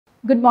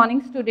Good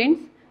morning,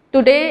 students.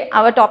 Today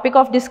our topic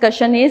of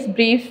discussion is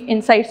brief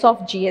insights of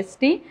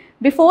GST.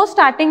 Before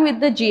starting with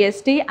the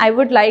GST, I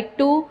would like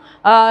to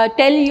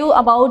tell you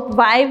about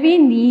why we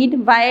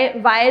need,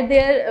 why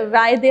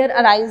there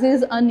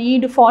arises a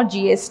need for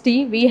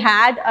GST.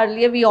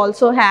 We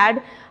also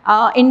had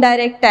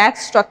indirect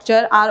tax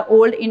structure, our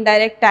old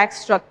indirect tax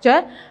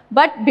structure.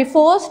 But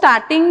before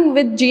starting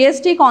with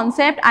GST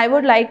concept, I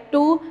would like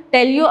to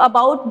tell you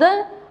about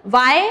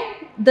why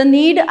the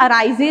need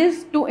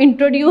arises to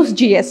introduce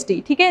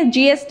GST. ठीक है,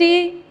 GST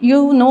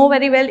you know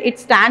very well, it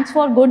stands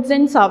for Goods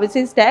and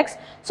Services Tax.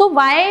 So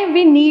why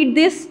we need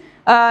this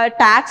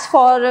tax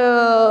for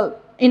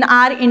in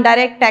our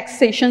indirect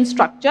taxation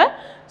structure?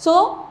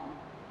 So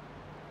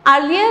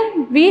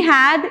earlier we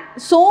had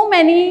so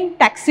many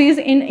taxes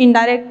in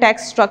indirect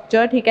tax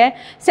structure. ठीक है,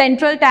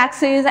 central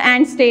taxes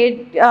and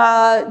state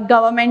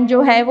government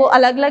जो है वो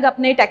अलग अलग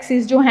अपने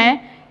taxes जो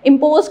हैं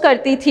इम्पोज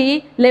करती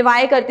थी,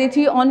 लेवाई करती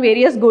थी on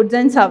various goods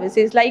and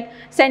services. Like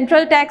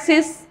central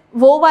taxes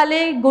वो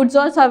वाले गुड्स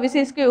और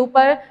सर्विसेज के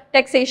ऊपर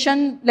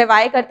टैक्सेशन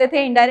लेवाई करते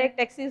थे, इनडायरेक्ट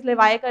टैक्सेस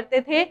लेवाई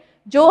करते थे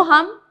जो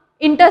हम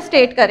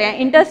इंटरस्टेट कर रहे हैं.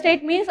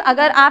 इंटरस्टेट मीन्स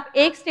अगर आप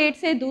एक स्टेट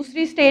से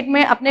दूसरी स्टेट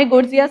में अपने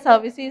गुड्स या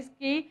सर्विसेज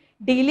की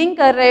डीलिंग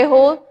कर रहे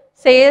हो,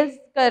 सेल्स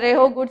कर रहे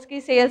हो, गुड्स की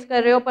सेल्स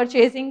कर रहे हो,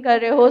 परचेजिंग कर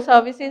रहे हो,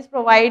 सर्विसेज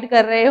प्रोवाइड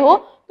कर रहे हो,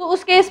 तो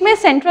उस केस में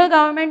सेंट्रल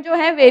गवर्नमेंट जो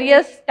है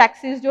वेरियस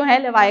टैक्सेस जो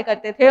है लेवाई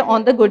करते थे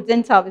on the goods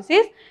and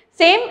services.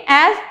 Same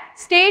as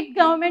state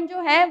government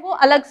जो है वो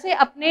अलग से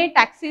अपने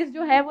टैक्सेस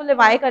जो है वो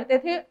लेवाई करते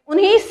थे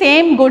उन्हीं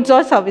सेम गुड्स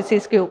और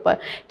सर्विसेज के ऊपर.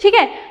 ठीक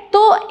है,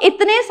 तो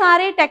इतने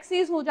सारे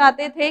टैक्सेस हो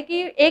जाते थे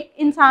कि एक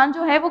इंसान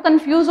जो है वो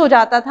कंफ्यूज हो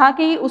जाता था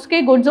कि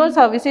उसके गुड्स और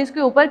सर्विसेज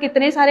के ऊपर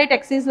कितने सारे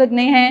टैक्सेस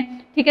लगने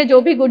हैं. ठीक है, जो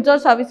भी गुड्स और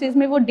सर्विसेज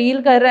में वो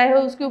डील कर रहा है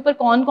उसके ऊपर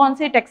कौन कौन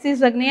से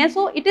टैक्सेस लगने हैं.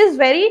 So it is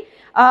very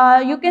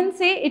you can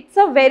say it's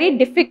a very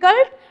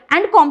difficult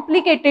and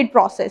complicated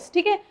process.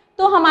 ठीक है,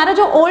 तो हमारा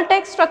जो ओल्ड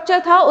टैक्स स्ट्रक्चर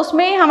था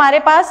उसमें हमारे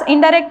पास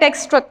indirect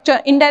tax structure,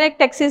 indirect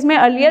taxes में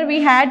earlier we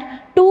had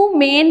to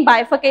main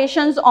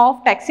बाइफिकेशंस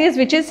of taxes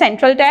which is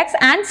central tax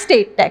and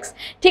state tax.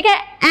 ठीक है,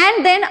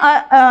 and then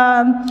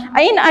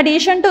in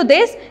addition to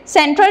this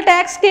central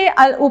tax के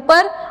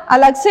ऊपर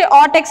अलग से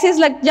और टैक्सेस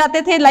लग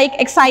जाते थे. लाइक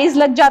एक्साइज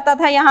लग जाता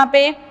था, यहाँ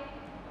पे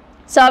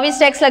सर्विस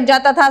टैक्स लग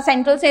जाता था,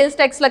 सेंट्रल सेल्स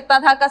टैक्स लगता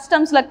था,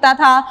 कस्टम्स लगता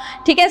था.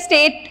 ठीक है,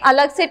 स्टेट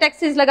अलग से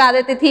टैक्सेस लगा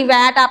देती थी.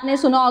 वैट आपने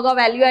सुना होगा,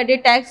 वैल्यू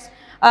एडेड टैक्स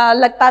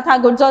लगता था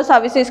गुड्स और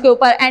सर्विसेज के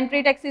ऊपर.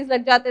 एंट्री टैक्सेस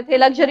लग जाते थे,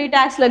 लग्जरी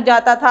टैक्स लग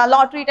जाता था,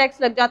 लॉटरी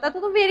टैक्स लग जाता था.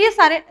 तो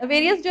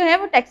वेरियस जो है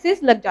वो टैक्सेस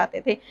लग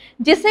जाते थे,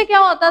 जिससे क्या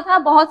होता था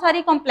बहुत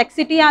सारी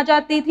कॉम्प्लेक्सिटी आ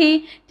जाती थी.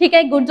 ठीक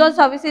है, गुड्स और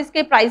सर्विसेज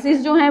के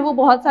प्राइसेस जो हैं वो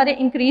बहुत सारे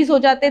इंक्रीज हो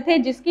जाते थे,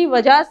 जिसकी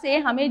वजह से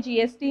हमें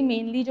जीएसटी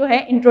मेनली जो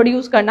है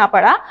इंट्रोड्यूस करना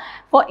पड़ा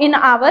for in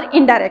our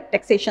indirect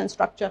taxation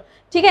structure.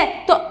 ठीक है,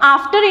 तो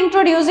आफ्टर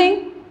इंट्रोड्यूसिंग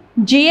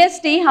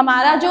जीएसटी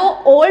हमारा जो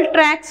ओल्ड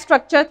टैक्स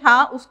स्ट्रक्चर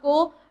था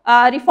उसको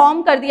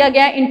रिफॉर्म कर दिया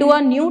गया into a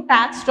new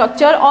tax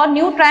structure. और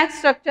न्यू टैक्स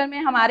स्ट्रक्चर में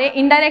हमारे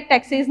इनडायरेक्ट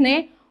टैक्सेस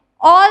ने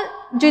और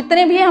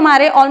जितने भी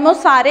हमारे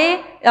ऑलमोस्ट सारे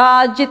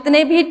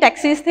जितने भी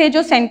टैक्सेस थे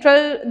जो सेंट्रल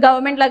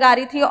गवर्नमेंट लगा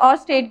रही थी और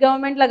स्टेट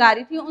गवर्नमेंट लगा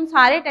रही थी, उन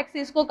सारे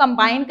टैक्सेस को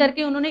कंबाइन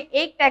करके उन्होंने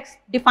एक टैक्स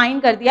डिफाइन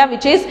कर दिया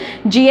which is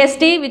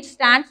GST, which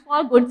stands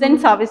for goods and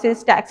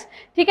services tax.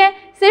 ठीक है,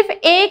 सिर्फ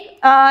एक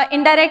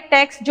इनडायरेक्ट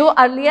टैक्स जो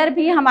अर्लियर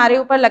भी हमारे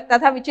ऊपर लगता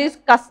था विच इज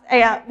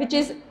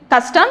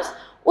कस्टम्स,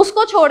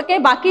 उसको छोड़ के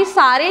बाकी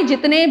सारे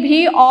जितने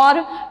भी और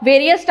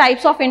various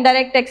types of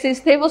indirect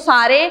taxes थे वो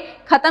सारे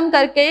खत्म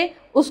करके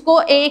उसको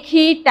एक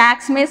ही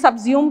टैक्स में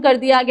सब्ज्यूम कर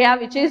दिया गया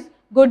which is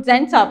goods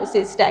and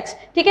services tax.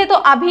 ठीक है, तो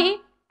अभी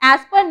as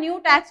per new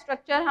tax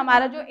structure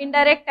हमारा जो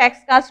इनडायरेक्ट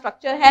टैक्स का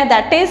स्ट्रक्चर है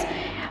that is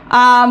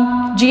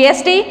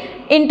GST,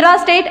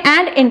 intrastate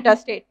and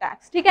interstate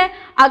tax. ठीक है,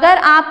 अगर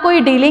आप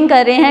कोई डीलिंग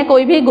कर रहे हैं,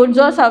 कोई भी गुड्स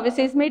और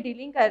सर्विसेज में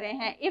डीलिंग कर रहे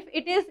हैं, if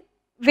it is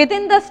with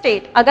in the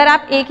state, अगर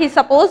आप एक ही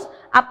सपोज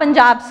आप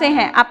पंजाब से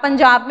हैं, आप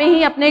पंजाब में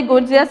ही अपने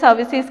गुड्स या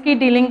सर्विसेज की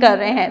डीलिंग कर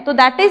रहे हैं, तो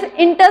दैट इज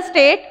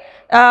इंटरस्टेट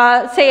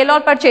सेल और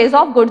परचेज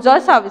ऑफ गुड्स और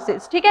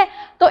सर्विसेज. ठीक है,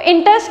 तो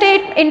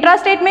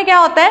इंट्रास्टेट में क्या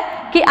होता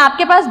है कि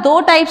आपके पास दो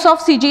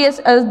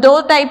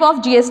टाइप ऑफ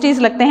जीएसटीज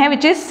लगते हैं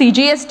which is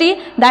CGST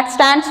that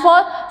stands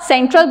for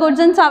central goods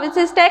and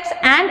services tax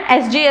and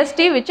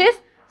SGST which is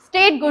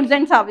state goods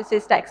and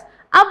services tax.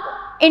 अब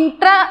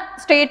इंट्रा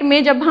स्टेट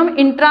में जब हम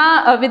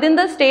विद इन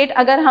द स्टेट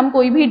अगर हम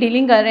कोई भी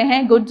डीलिंग कर रहे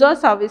हैं गुड्स और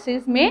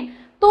सर्विसेज में,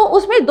 तो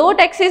उसमें दो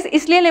टैक्सेस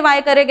इसलिए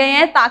लेवाई करे गए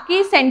हैं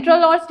ताकि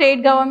सेंट्रल और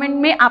स्टेट गवर्नमेंट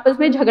में आपस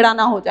में झगड़ा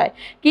ना हो जाए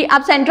कि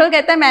अब सेंट्रल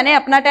कहता है मैंने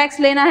अपना टैक्स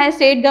लेना है,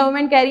 स्टेट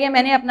गवर्नमेंट कह रही है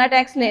मैंने अपना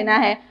टैक्स लेना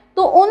है.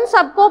 तो उन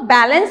सबको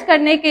बैलेंस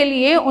करने के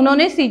लिए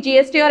उन्होंने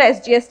सीजीएसटी और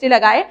एसजीएसटी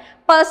लगाए.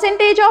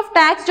 परसेंटेज ऑफ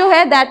टैक्स जो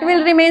है दैट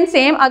विल रिमेन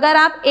सेम. अगर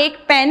आप एक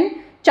पेन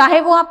चाहे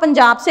वो आप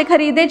पंजाब से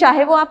खरीदें,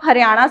 चाहे वो आप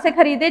हरियाणा से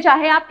खरीदें,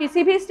 चाहे आप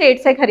किसी भी स्टेट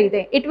से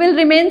खरीदें, it will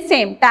remain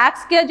same.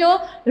 Tax का जो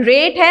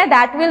रेट है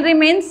दैट विल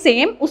रिमेन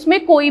सेम, उसमें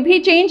कोई भी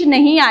चेंज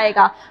नहीं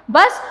आएगा।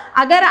 बस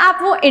अगर आप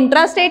वो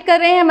इंट्रा स्टेट कर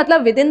रहे हैं,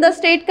 मतलब विद इन द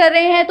स्टेट कर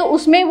रहे हैं, तो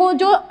उसमें वो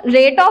जो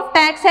रेट ऑफ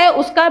टैक्स है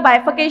उसका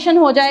बाइफिकेशन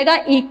हो जाएगा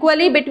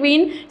equally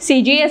between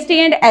CGST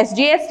and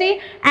SGST।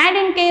 And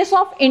in case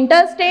of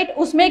inter state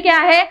उसमें क्या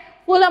है,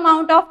 फुल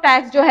अमाउंट ऑफ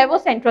टैक्स जो है वो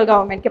सेंट्रल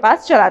गवर्नमेंट के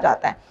पास चला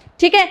जाता है।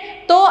 ठीक है,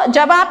 तो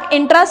जब आप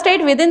intra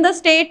state with in the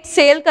state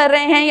sale कर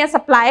रहे हैं या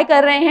सप्लाई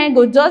कर रहे हैं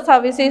गुड्स और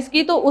सर्विसेज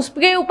की, तो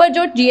उसके ऊपर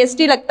जो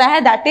GST लगता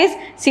है that is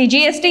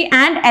CGST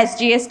and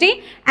SGST।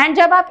 And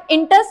जब आप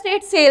इंटर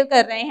स्टेट सेल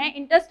कर रहे हैं,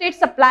 इंटर स्टेट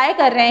सप्लाई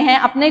कर रहे हैं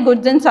अपने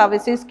गुड्स एंड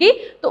सर्विसेज की,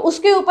 तो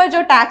उसके ऊपर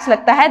जो टैक्स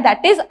लगता है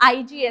that is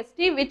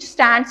IGST which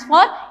stands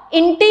for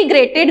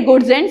integrated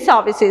goods and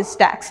services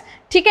tax.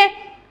 ठीक है,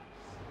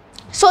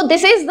 so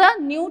this is the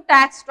new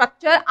tax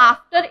structure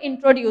after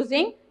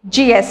introducing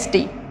GST.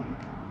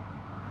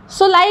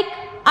 So like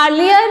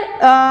earlier,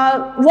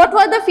 what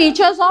were the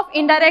features of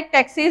indirect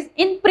taxes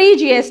in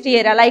pre-GST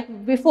era? Like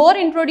before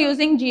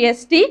introducing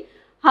GST,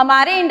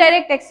 हमारे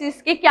indirect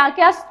taxes के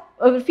क्या-क्या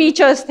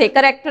features थे,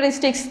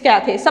 characteristics क्या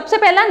थे? सबसे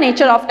पहला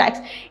nature of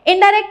tax.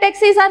 Indirect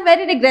taxes are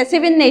very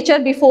regressive in nature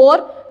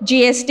before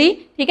GST।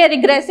 ठीक है,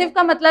 रिग्रेसिव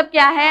का मतलब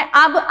क्या है,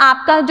 अब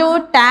आपका जो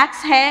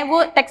टैक्स है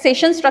वो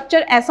टैक्सेशन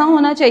स्ट्रक्चर ऐसा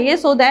होना चाहिए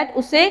सो दैट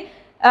उससे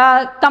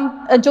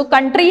जो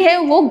कंट्री है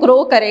वो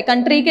ग्रो करे,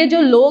 कंट्री के जो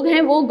लोग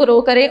हैं वो ग्रो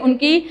करे,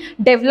 उनकी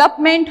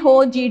डेवलपमेंट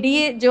हो,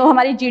 जो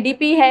हमारी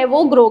GDP है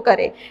वो ग्रो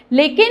करे।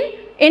 लेकिन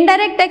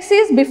इनडायरेक्ट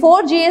टैक्सेस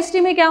बिफोर GST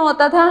में क्या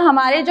होता था,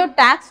 हमारे जो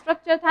टैक्स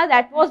स्ट्रक्चर था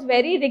that was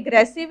very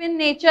regressive in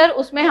nature.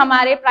 उसमें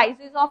हमारे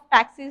प्राइसेस ऑफ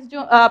टैक्सेस,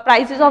 जो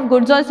प्राइसेस ऑफ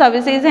गुड्स और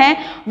सर्विसेज हैं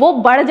वो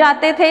बढ़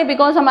जाते थे,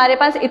 बिकॉज हमारे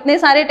पास इतने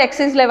सारे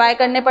टैक्सेस लेवाई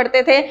करने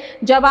पड़ते थे।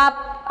 जब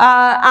आप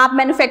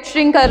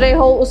मैन्युफैक्चरिंग कर रहे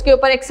हो उसके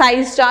ऊपर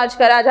एक्साइज चार्ज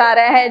करा जा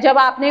रहा है, जब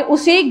आपने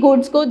उसी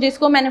गुड्स को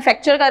जिसको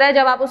मैन्युफैक्चर करा है,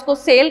 जब आप उसको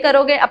सेल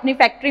करोगे, अपनी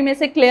फैक्ट्री में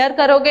से क्लियर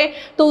करोगे,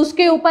 तो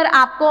उसके ऊपर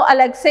आपको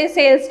अलग से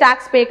सेल्स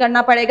टैक्स पे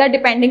करना पड़ेगा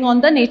depending on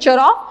the nature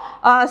of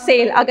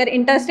cell. अगर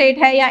इंटर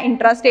स्टेट है या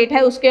इंट्रा स्टेट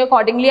है उसके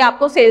अकॉर्डिंगली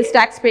आपको सेल्स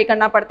टैक्स पे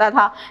करना पड़ता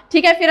था।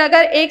 ठीक है, फिर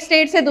अगर एक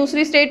स्टेट से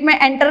दूसरी स्टेट में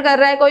एंटर कर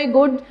रहा है कोई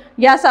गुड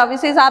या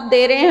सर्विसेज आप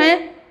दे रहे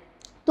हैं,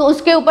 तो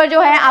उसके ऊपर जो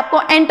है आपको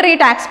एंट्री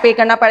टैक्स पे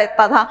करना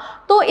पड़ता था।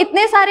 तो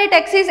इतने सारे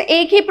टैक्सेस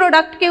एक ही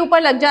प्रोडक्ट के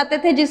ऊपर लग जाते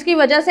थे, जिसकी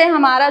वजह से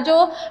हमारा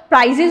जो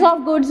प्राइसेस ऑफ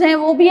गुड्स हैं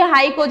वो भी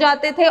हाइक हो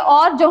जाते थे,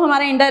 और जो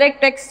हमारा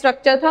इनडायरेक्ट टैक्स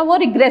स्ट्रक्चर था वो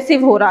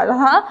रिग्रेसिव हो रहा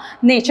था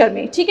नेचर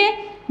में। ठीक है,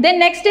 then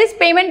next is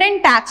payment and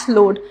tax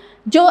load.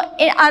 जो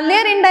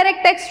अर्लियर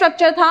इनडायरेक्ट टैक्स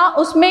स्ट्रक्चर था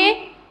उसमें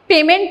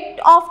पेमेंट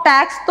ऑफ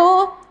टैक्स तो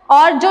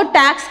और जो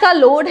टैक्स का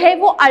लोड है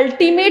वो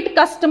अल्टीमेट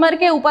कस्टमर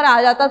के ऊपर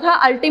आ जाता था,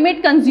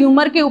 अल्टीमेट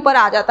कंज्यूमर के ऊपर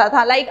आ जाता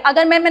था। लाइक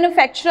अगर मैं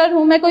मैन्युफैक्चरर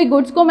हूँ, मैं कोई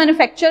गुड्स को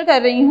मैन्युफैक्चर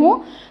कर रही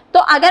हूँ, तो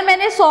अगर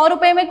मैंने 100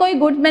 रुपये में कोई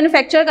गुड्स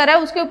मैन्युफैक्चर करा है,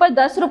 उसके ऊपर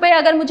 10 रुपये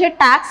अगर मुझे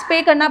टैक्स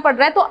पे करना पड़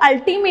रहा है, तो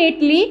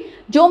अल्टीमेटली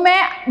जो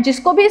मैं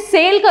जिसको भी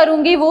सेल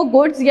करूँगी वो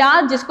गुड्स या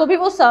जिसको भी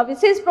वो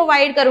सर्विसेज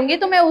प्रोवाइड करूँगी,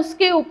 तो मैं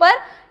उसके ऊपर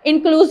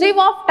इंक्लूसिव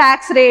ऑफ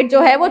टैक्स रेट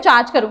जो है वो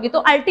चार्ज करूंगी। तो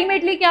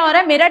अल्टीमेटली क्या हो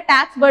रहा है, मेरा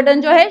टैक्स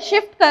बर्डन जो है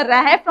शिफ्ट कर रहा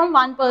है from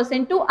one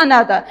person to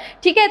another.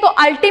 ठीक है, तो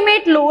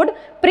ultimate load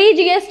pre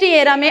GST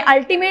era में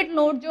अल्टीमेट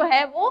लोड जो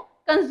है वो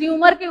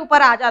कंज्यूमर के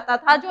ऊपर आ जाता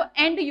था, जो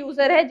एंड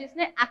यूजर है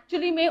जिसने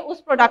एक्चुअली में उस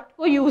प्रोडक्ट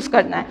को यूज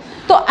करना है।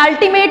 तो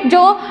अल्टीमेट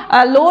जो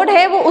लोड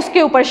है वो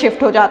उसके ऊपर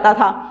शिफ्ट हो जाता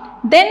था।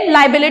 Then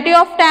liability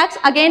of tax,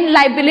 again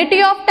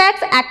liability of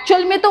tax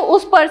actual में तो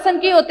उस पर्सन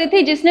की होती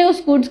थी जिसने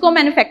उस गुड्स को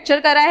मैन्युफैक्चर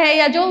करा है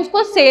या जो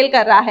उसको सेल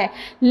कर रहा है,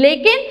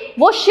 लेकिन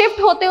वो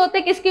शिफ्ट होते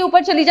होते किसके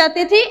ऊपर चली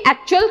जाती थी,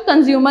 एक्चुअल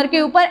कंज्यूमर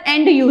के ऊपर,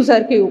 एंड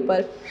यूजर के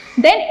ऊपर।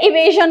 Then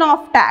evasion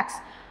of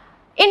tax,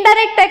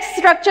 indirect tax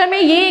structure में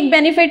ये एक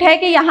बेनिफिट है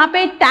कि यहाँ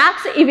पे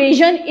tax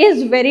evasion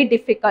is very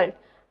difficult.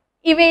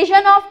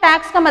 Evasion of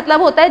tax का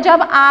मतलब होता है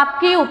जब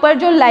आपके ऊपर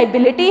जो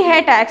लाइबिलिटी है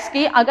टैक्स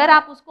की, अगर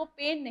आप उसको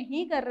पे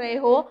नहीं कर रहे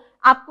हो,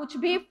 आप कुछ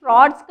भी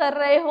फ्रॉड्स कर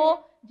रहे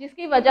हो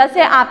जिसकी वजह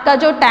से आपका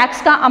जो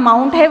टैक्स का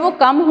अमाउंट है वो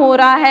कम हो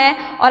रहा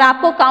है और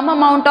आपको कम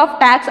अमाउंट ऑफ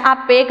टैक्स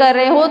आप पे कर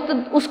रहे हो, तो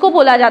उसको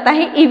बोला जाता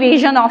है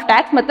इवेजन ऑफ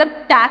टैक्स, मतलब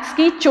टैक्स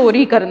की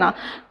चोरी करना।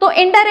 तो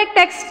इनडायरेक्ट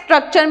टैक्स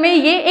स्ट्रक्चर में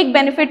ये एक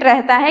बेनिफिट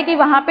रहता है कि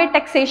वहाँ पे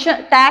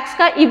टैक्स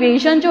का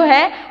इवेजन जो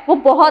है वो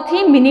बहुत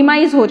ही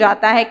मिनिमाइज हो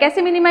जाता है।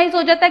 कैसे मिनिमाइज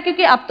हो जाता है,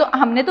 क्योंकि अब तो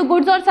हमने तो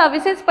गुड्स और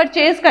सर्विसेज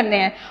परचेज करने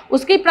हैं,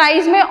 उसकी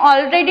प्राइस में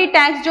ऑलरेडी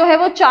टैक्स जो है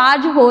वो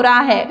चार्ज हो रहा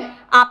है।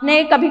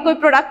 आपने कभी कोई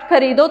प्रोडक्ट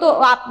खरीदो तो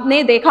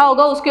आपने देखा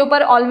होगा उसके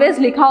ऊपर ऑलवेज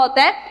लिखा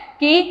होता है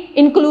कि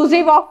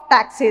इंक्लूसिव ऑफ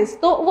टैक्सेस।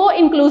 तो वो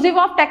इंक्लूसिव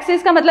ऑफ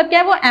टैक्सेस का मतलब क्या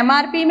है, वो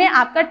MRP में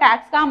आपका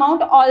टैक्स का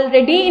अमाउंट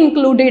ऑलरेडी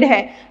इंक्लूडेड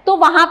है। तो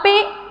वहां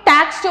पे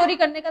टैक्स चोरी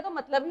करने का तो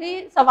मतलब ही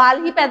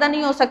सवाल ही पैदा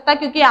नहीं हो सकता,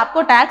 क्योंकि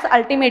आपको टैक्स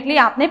अल्टीमेटली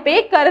आपने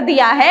पे कर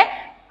दिया है,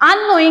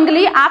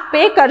 अननोइंगली आप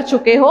पे कर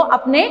चुके हो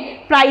अपने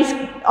प्राइस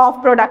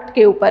ऑफ प्रोडक्ट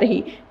के ऊपर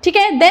ही। ठीक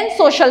है, then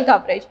social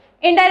coverage,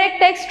 indirect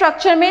tax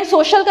structure में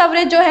सोशल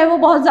कवरेज जो है वो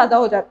बहुत ज़्यादा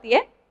हो जाती है,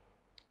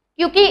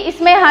 क्योंकि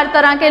इसमें हर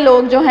तरह के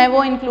लोग जो हैं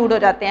वो इंक्लूड हो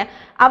जाते हैं।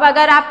 अब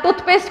अगर आप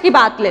टूथपेस्ट की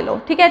बात ले लो,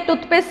 ठीक है,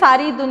 टूथपेस्ट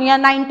सारी दुनिया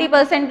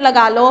 90%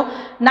 लगा लो,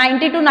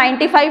 90 to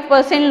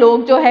 95%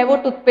 लोग जो है वो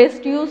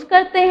टूथपेस्ट यूज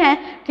करते हैं,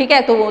 ठीक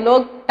है, तो वो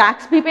लोग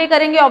टैक्स भी पे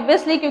करेंगे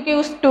ऑब्वियसली, क्योंकि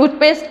उस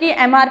टूथपेस्ट की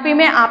एमआरपी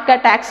में आपका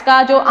टैक्स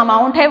का जो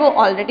अमाउंट है वो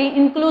ऑलरेडी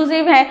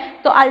इंक्लूसिव है।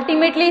 तो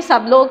अल्टीमेटली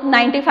सब लोग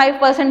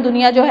 95%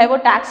 दुनिया जो है वो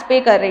टैक्स पे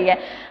कर रही है।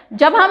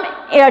 जब हम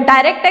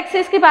डायरेक्ट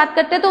टैक्सेस की बात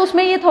करते हैं तो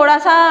उसमें ये थोड़ा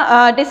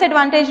सा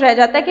डिसएडवांटेज रह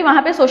जाता है कि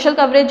वहाँ पे सोशल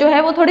कवरेज जो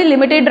है वो थोड़ी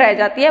लिमिटेड रह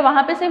जाती है।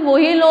 वहाँ पे सिर्फ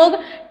वही लोग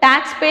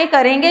टैक्स पे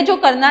करेंगे जो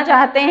करना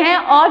चाहते हैं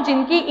और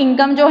जिनकी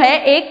इनकम जो है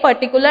एक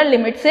पर्टिकुलर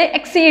लिमिट से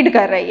एक्सीड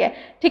कर रही है,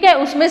 ठीक है,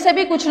 उसमें से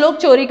भी कुछ लोग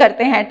चोरी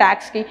करते हैं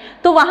टैक्स की,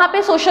 तो वहाँ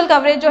पे सोशल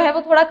कवरेज जो है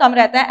वो थोड़ा कम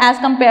रहता है as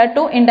compare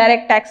to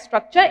indirect tax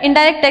structure.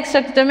 Indirect tax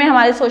structure में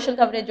हमारे सोशल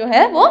कवरेज जो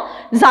है वो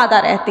ज़्यादा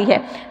रहती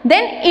है।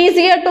 Then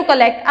easier to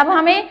collect. अब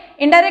हमें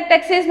इनडायरेक्ट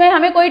टैक्सेस में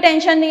हमें कोई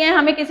टेंशन नहीं है,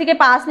 हमें किसी के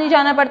पास नहीं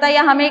जाना पड़ता,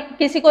 या हमें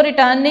किसी को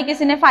रिटर्न नहीं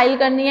किसी ने फाइल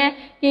करनी है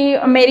कि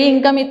मेरी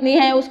इनकम इतनी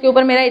है, उसके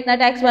ऊपर मेरा इतना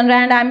टैक्स बन रहा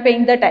है and I am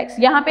paying the tax.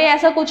 यहाँ पे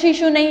ऐसा कुछ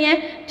इशू नहीं है,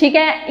 ठीक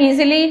है,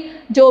 इजीली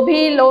जो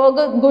भी लोग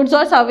गुड्स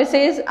और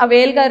सर्विसेज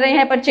अवेल कर रहे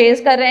हैं, परचेज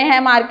कर रहे हैं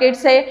मार्केट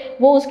से,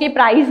 वो उसकी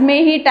प्राइस में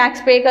ही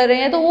टैक्स पे कर रहे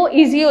हैं, तो वो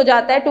इजी हो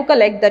जाता है to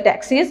collect the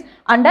taxes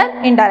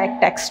under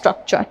indirect tax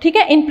structure, ठीक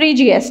है, इन pre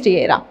GST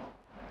era.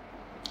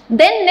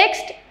 Then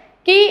next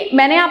कि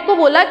मैंने आपको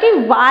बोला कि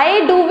why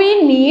do we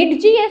need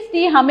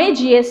GST, हमें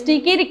जीएसटी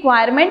की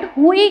रिक्वायरमेंट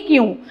हुई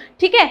क्यों,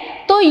 ठीक है,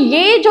 तो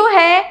ये जो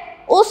है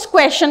उस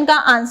क्वेश्चन का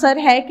आंसर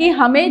है कि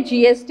हमें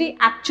जीएसटी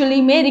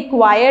एक्चुअली में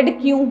रिक्वायर्ड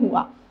क्यों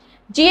हुआ।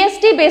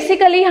 जीएसटी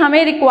बेसिकली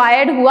हमें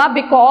रिक्वायर्ड हुआ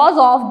because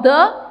of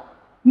the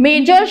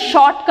major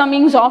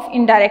shortcomings of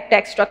indirect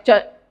tax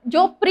structure.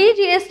 जो प्री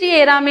जीएसटी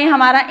एरा में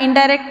हमारा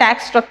इनडायरेक्ट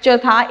टैक्स स्ट्रक्चर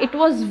था, it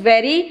was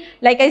very,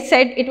 like I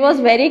said, it was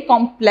very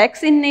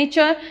complex in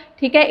nature,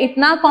 ठीक है,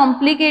 इतना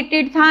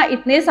कॉम्प्लिकेटेड था,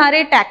 इतने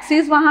सारे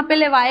टैक्सेस वहाँ पे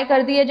लेवाए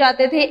कर दिए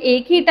जाते थे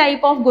एक ही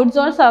टाइप ऑफ गुड्स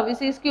और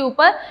सर्विसेज के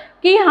ऊपर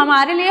कि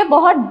हमारे लिए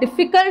बहुत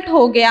डिफ़िकल्ट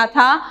हो गया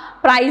था,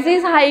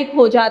 प्राइजेस हाइक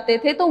हो जाते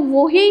थे। तो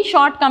वही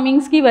शॉर्ट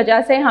कमिंग्स की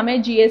वजह से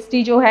हमें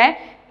जीएसटी जो है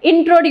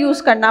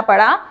इंट्रोड्यूस करना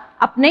पड़ा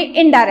अपने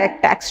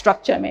इनडायरेक्ट टैक्स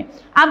स्ट्रक्चर में।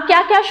 अब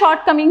क्या क्या शॉर्ट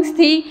कमिंग्स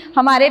थी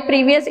हमारे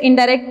प्रीवियस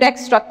इनडायरेक्ट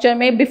टैक्स स्ट्रक्चर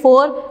में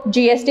before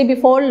GST,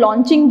 before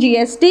launching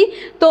GST?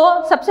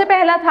 तो सबसे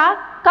पहला था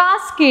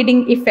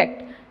कास्केडिंग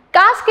इफेक्ट।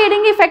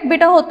 कास्केडिंग इफेक्ट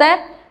बेटा होता है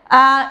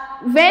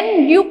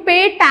व्हेन यू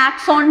पे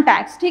टैक्स ऑन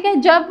टैक्स, ठीक है,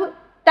 जब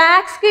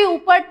टैक्स के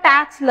ऊपर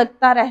टैक्स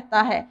लगता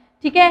रहता है,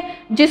 ठीक है,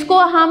 जिसको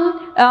हम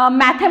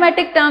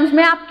मैथमेटिक टर्म्स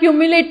में आप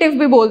क्यूमुलेटिव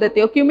भी बोल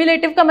देते हो।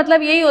 क्यूमुलेटिव का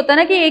मतलब यही होता है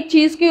ना कि एक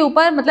चीज़ के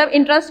ऊपर, मतलब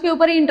इंटरेस्ट के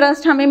ऊपर ही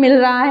इंटरेस्ट हमें मिल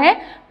रहा है,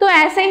 तो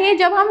ऐसे ही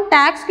जब हम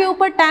टैक्स के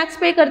ऊपर टैक्स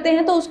पे करते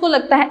हैं तो उसको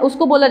लगता है,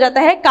 उसको बोला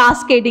जाता है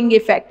कास्केडिंग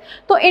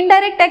इफेक्ट। तो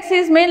इनडायरेक्ट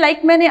टैक्सेस में,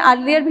 लाइक मैंने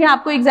अर्लियर भी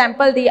आपको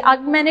एग्जांपल दी,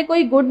 अब मैंने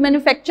कोई गुड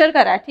मैन्युफैक्चर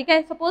करा है, ठीक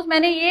है, सपोज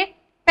मैंने ये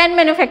पेन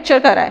मैन्युफैक्चर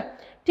करा है,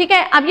 ठीक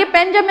है, अब ये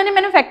पेन जब मैंने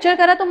मैन्युफैक्चर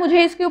करा तो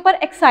मुझे इसके ऊपर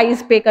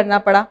एक्साइज पे करना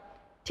पड़ा,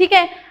 ठीक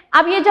है।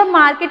 अब ये जब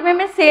मार्केट में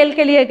मैं सेल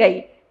के लिए गई,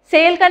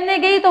 सेल करने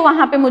गई, तो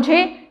वहां पे मुझे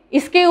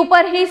इसके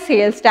ऊपर ही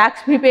सेल्स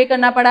टैक्स भी पे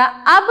करना पड़ा।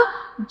 अब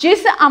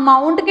जिस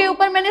अमाउंट के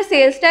ऊपर मैंने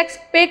सेल्स टैक्स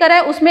पे करा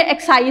है उसमें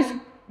एक्साइज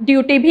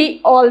ड्यूटी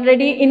भी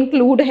ऑलरेडी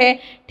इंक्लूड है,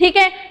 ठीक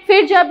है।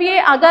 फिर जब ये,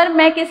 अगर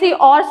मैं किसी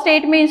और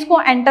स्टेट में इसको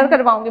एंटर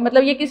करवाऊंगी,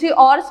 मतलब ये किसी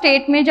और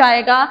स्टेट में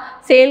जाएगा,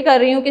 सेल कर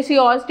रही हूँ किसी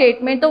और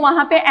स्टेट में, तो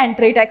वहाँ पे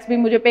एंट्री टैक्स भी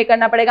मुझे पे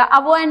करना पड़ेगा।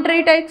 अब वो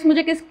एंट्री टैक्स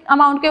मुझे किस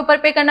अमाउंट के ऊपर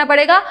पे करना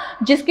पड़ेगा,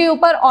 जिसके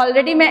ऊपर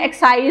ऑलरेडी मैं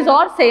एक्साइज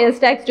और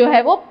सेल्स टैक्स जो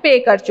है वो पे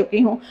कर चुकी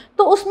हूँ।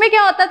 तो उसमें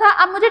क्या होता था,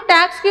 अब मुझे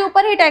टैक्स के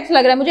ऊपर ही टैक्स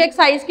लग रहा है, मुझे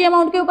एक्साइज की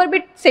अमाउंट के ऊपर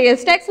भी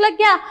सेल्स टैक्स लग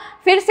गया,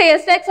 फिर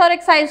सेल्स टैक्स और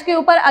एक्साइज के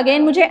ऊपर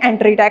अगेन मुझे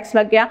एंट्री टैक्स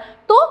लग गया,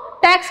 तो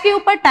टैक्स के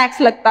ऊपर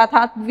टैक्स लगता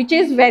था, विच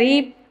इज़ वेरी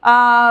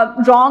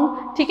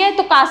रॉन्ग, ठीक है।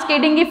 तो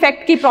कास्केडिंग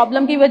इफेक्ट की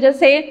प्रॉब्लम की वजह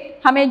से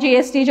हमें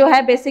जीएसटी जो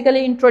है बेसिकली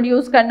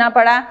इंट्रोड्यूस करना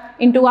पड़ा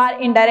into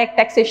our indirect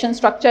taxation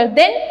structure.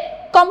 Then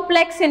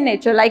complex in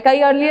nature, like I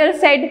earlier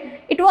said,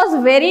 it was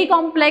very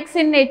complex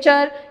in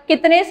nature.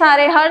 कितने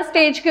सारे, हर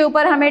स्टेज के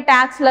ऊपर हमें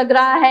टैक्स लग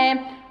रहा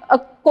है,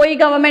 कोई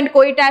गवर्नमेंट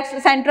कोई टैक्स,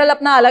 सेंट्रल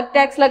अपना अलग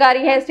टैक्स लगा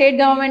रही है, स्टेट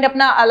गवर्नमेंट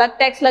अपना अलग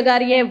टैक्स लगा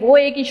रही है, वो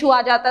एक इशू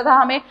आ जाता था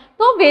हमें।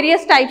 तो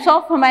वेरियस टाइप्स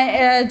ऑफ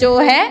हमें जो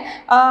है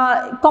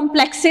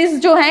कॉम्प्लेक्सेस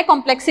जो है,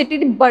 कॉम्प्लेक्सिटी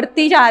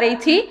बढ़ती जा रही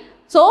थी।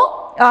 So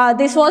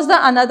this was the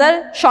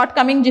another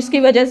shortcoming जिसकी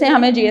वजह से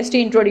हमें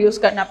जीएसटी इंट्रोड्यूस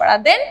करना पड़ा।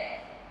 Then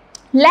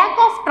lack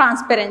of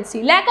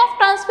transparency. Lack of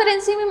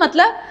transparency में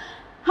मतलब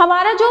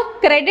हमारा जो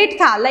क्रेडिट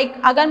था, लाइक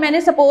अगर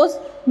मैंने सपोज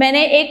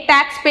मैंने एक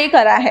टैक्स पे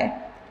करा है,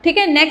 ठीक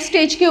है, नेक्स्ट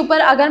स्टेज के ऊपर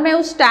अगर मैं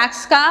उस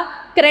टैक्स का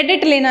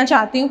क्रेडिट लेना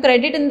चाहती हूँ,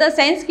 क्रेडिट इन द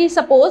सेंस कि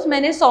सपोज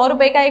मैंने 100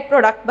 रुपये का एक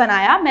प्रोडक्ट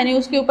बनाया, मैंने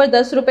उसके ऊपर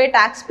 10 रुपये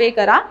टैक्स पे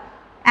करा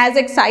एज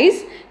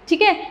एक्साइज,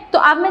 ठीक है, तो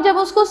अब मैं जब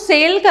उसको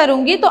सेल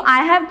करूंगी तो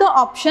आई हैव द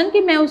ऑप्शन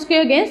कि मैं उसके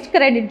अगेंस्ट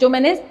क्रेडिट, जो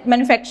मैंने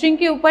मैन्युफैक्चरिंग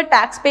के ऊपर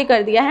टैक्स पे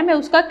कर दिया है, मैं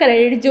उसका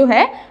क्रेडिट जो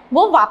है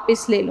वो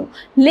वापस ले लूँ।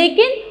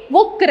 लेकिन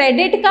वो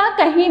क्रेडिट का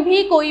कहीं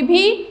भी कोई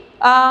भी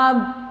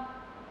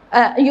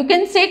यू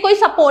कैन से कोई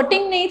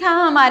सपोर्टिंग नहीं था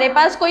हमारे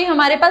पास, कोई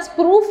हमारे पास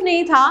प्रूफ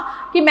नहीं था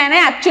कि मैंने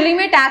एक्चुअली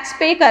में टैक्स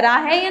पे करा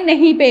है या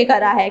नहीं पे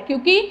करा है,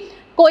 क्योंकि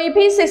कोई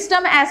भी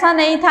सिस्टम ऐसा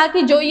नहीं था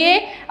कि जो ये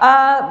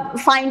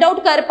फाइंड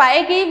आउट कर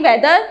पाए कि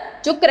वेदर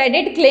जो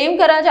क्रेडिट क्लेम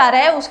करा जा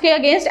रहा है उसके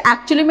अगेंस्ट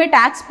एक्चुअली में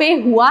टैक्स पे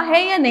हुआ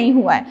है या नहीं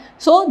हुआ है.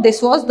 So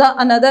this was the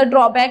another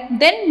drawback.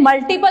 Then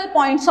multiple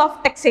points of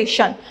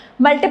taxation.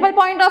 Multiple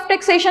point of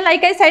taxation,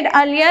 like I said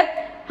earlier,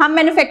 हम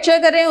मैन्युफैक्चर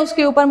कर रहे हैं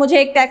उसके ऊपर मुझे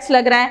एक टैक्स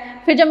लग रहा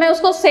है, फिर जब मैं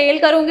उसको सेल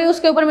करूंगी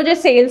उसके ऊपर मुझे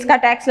सेल्स का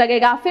टैक्स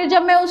लगेगा, फिर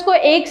जब मैं उसको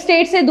एक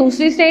स्टेट से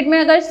दूसरी स्टेट में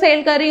अगर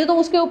सेल कर रही हूँ तो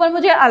उसके ऊपर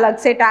मुझे अलग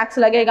से टैक्स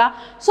लगेगा.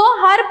 सो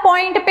हर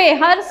पॉइंट पे,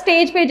 हर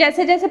स्टेज पे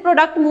जैसे जैसे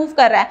प्रोडक्ट मूव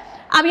कर रहा है.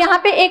 अब यहाँ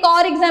पे एक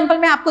और एग्जाम्पल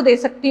मैं आपको दे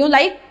सकती हूँ.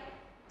 लाइक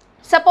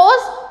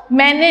सपोज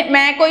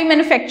मैं कोई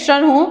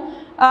मैन्युफैक्चरर हूँ,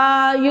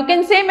 यू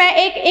कैन से मैं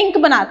एक इंक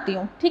बनाती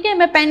हूँ, ठीक है,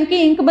 मैं पेन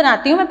की इंक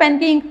बनाती हूँ, मैं पेन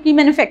की इंक की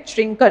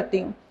मैन्युफैक्चरिंग करती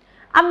हूँ.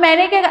 अब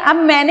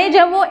मैंने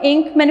जब वो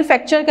इंक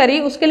मैन्युफैक्चर करी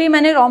उसके लिए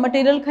मैंने रॉ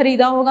मटेरियल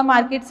खरीदा होगा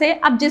मार्केट से.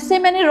 अब जिससे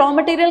मैंने रॉ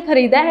मटेरियल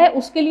खरीदा है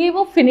उसके लिए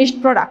वो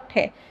फिनिश्ड प्रोडक्ट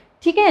है,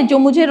 ठीक है, जो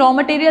मुझे रॉ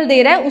मटेरियल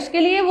दे रहा है उसके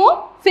लिए वो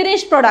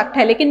फिनिश्ड प्रोडक्ट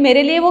है, लेकिन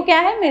मेरे लिए वो क्या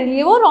है, मेरे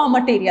लिए वो रॉ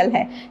मटेरियल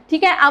है,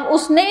 ठीक है. अब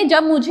उसने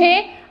जब मुझे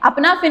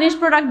अपना फिनिश्ड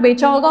प्रोडक्ट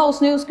बेचा होगा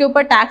उसने उसके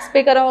ऊपर टैक्स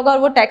पे करा होगा और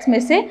वो टैक्स में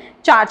से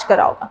चार्ज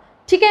करा होगा,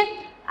 ठीक है.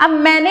 अब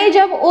मैंने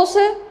जब उस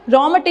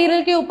रॉ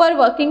मटेरियल के ऊपर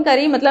वर्किंग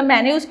करी, मतलब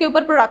मैंने उसके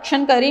ऊपर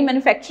प्रोडक्शन करी,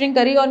 मैन्युफैक्चरिंग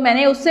करी और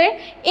मैंने उससे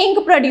इंक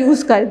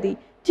प्रोड्यूस कर दी,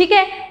 ठीक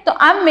है. तो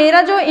अब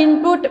मेरा जो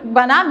इनपुट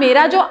बना,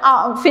 मेरा जो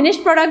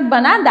फिनिश्ड प्रोडक्ट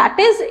बना, दैट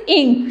इज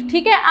इंक,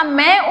 ठीक है. अब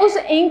मैं उस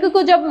इंक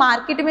को जब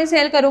मार्केट में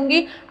सेल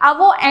करूंगी, अब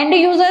वो एंड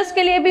यूजर्स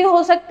के लिए भी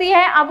हो सकती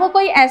है, अब वो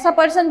कोई ऐसा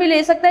पर्सन भी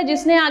ले सकता है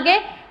जिसने आगे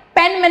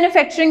पेन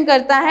मैन्युफैक्चरिंग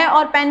करता है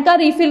और पेन का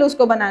रिफिल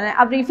उसको बनाना है.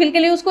 अब रिफिल के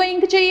लिए उसको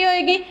इंक चाहिए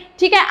होगी,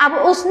 ठीक है. अब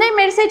उसने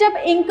मेरे से जब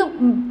इंक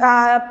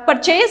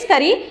परचेज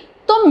करी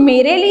तो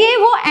मेरे लिए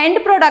वो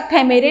एंड प्रोडक्ट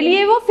है, मेरे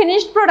लिए वो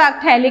फिनिश्ड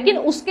प्रोडक्ट है, लेकिन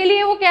उसके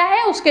लिए वो क्या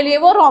है, उसके लिए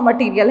वो रॉ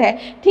मटेरियल है,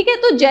 ठीक है.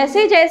 तो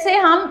जैसे जैसे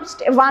हम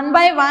वन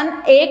बाय वन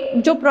एक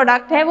जो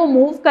प्रोडक्ट है वो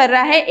मूव कर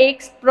रहा है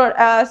एक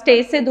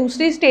स्टेज से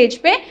दूसरी स्टेज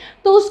पे,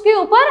 तो उसके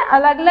ऊपर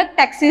अलग अलग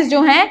टैक्सेस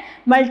जो हैं,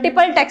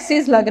 मल्टीपल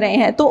टैक्सेस लग रहे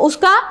हैं. तो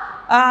उसका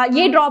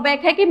ये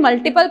ड्रॉबैक है कि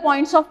मल्टीपल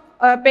पॉइंट्स ऑफ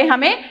पे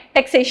हमें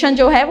टैक्सेशन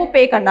जो है वो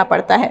पे करना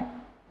पड़ता है.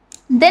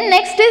 Then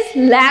next is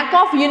lack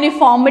of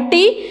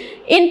uniformity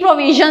in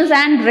provisions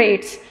and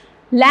rates.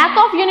 Lack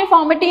of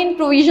uniformity in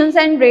provisions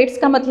and rates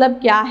का मतलब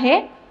क्या है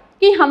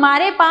कि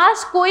हमारे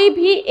पास कोई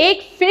भी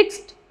एक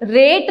फिक्स्ड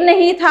रेट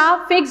नहीं था,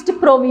 फिक्स्ड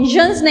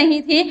प्रोविजंस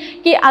नहीं थी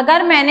कि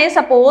अगर मैंने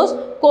सपोज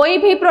कोई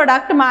भी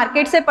प्रोडक्ट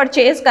मार्केट से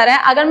परचेज करा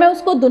है, अगर मैं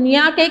उसको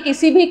दुनिया के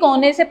किसी भी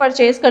कोने से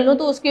परचेज कर लूँ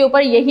तो उसके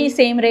ऊपर यही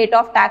सेम रेट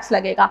ऑफ टैक्स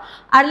लगेगा.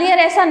 अर्लियर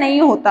ऐसा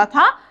नहीं होता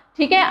था,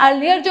 ठीक है.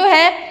 अर्लियर जो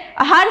है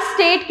हर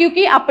स्टेट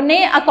क्योंकि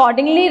अपने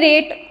अकॉर्डिंगली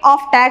रेट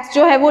ऑफ टैक्स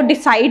जो है वो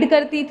डिसाइड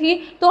करती थी,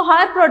 तो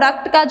हर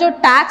प्रोडक्ट का जो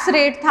टैक्स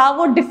रेट था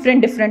वो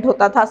डिफरेंट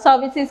होता था.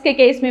 सर्विसेज के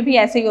केस में भी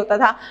ऐसे ही होता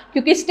था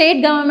क्योंकि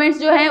स्टेट गवर्नमेंट्स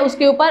जो है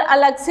उसके ऊपर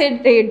अलग से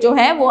रेट जो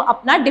है वो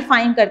अपना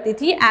डिफाइन करती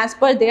थी एज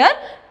पर देयर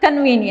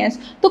कन्वीनियंस.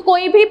 तो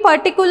कोई भी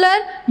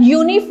पर्टिकुलर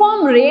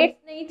यूनिफॉर्म रेट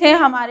नहीं थे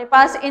हमारे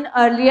पास in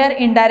earlier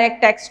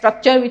indirect tax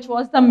structure, which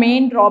was the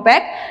main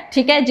drawback,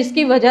 ठीक है,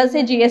 जिसकी वजह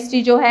से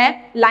जीएसटी जो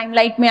है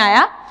लाइमलाइट में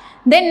आया.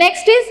 Then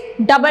next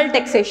is double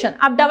taxation.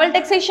 अब डबल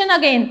टैक्सेशन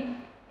अगेन,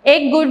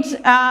 एक गुड्स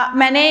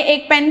मैंने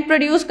एक पेन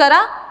प्रोड्यूस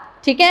करा,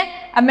 ठीक है.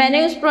 अब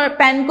मैंने उस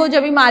पेन को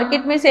जब भी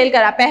मार्केट में सेल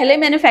करा, पहले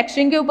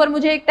मैन्युफैक्चरिंग के ऊपर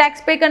मुझे एक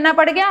टैक्स पे करना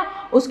पड़ गया,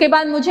 उसके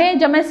बाद मुझे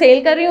जब मैं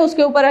सेल कर रही हूँ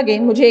उसके ऊपर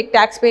अगेन मुझे एक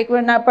टैक्स पे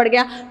करना पड़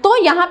गया. तो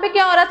यहाँ पे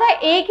क्या हो रहा था,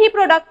 एक ही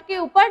प्रोडक्ट के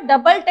ऊपर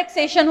डबल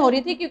टैक्सेशन हो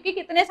रही थी क्योंकि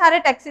कितने सारे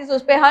टैक्सेस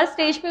उस पर, हर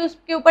स्टेज पे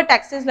उसके ऊपर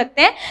टैक्सेस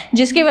लगते हैं,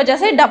 जिसकी वजह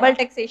से डबल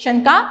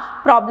टैक्सेशन का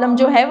प्रॉब्लम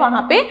जो है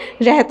वहां पे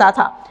रहता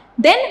था.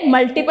 Then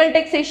multiple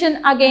taxation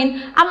again.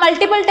 अब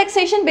मल्टीपल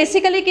टैक्सेशन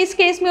बेसिकली किस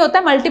केस में होता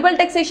है, मल्टीपल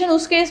टैक्सेशन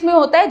उस केस में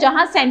होता है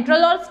जहां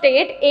सेंट्रल और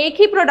स्टेट एक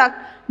ही प्रोडक्ट,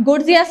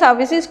 गुड्स या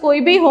सर्विसेज कोई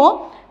भी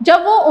हो,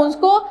 जब वो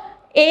उसको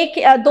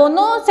एक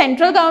दोनों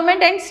central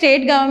government and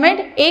state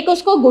government एक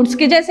उसको गुड्स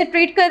के जैसे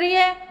ट्रीट कर रही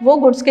है, वो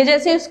गुड्स के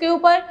जैसे उसके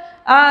ऊपर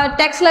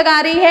टैक्स लगा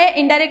रही है,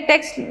 इनडायरेक्ट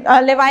टैक्स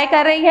लेवाई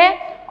कर रही है,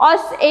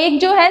 और एक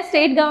जो है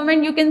state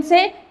government you can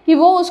say कि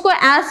वो उसको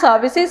एज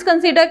सर्विसेज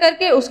कंसीडर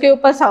करके उसके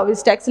ऊपर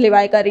सर्विस टैक्स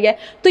लेवाई कर रही है.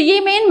 तो ये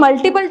मेन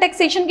मल्टीपल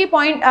टैक्सेशन की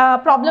पॉइंट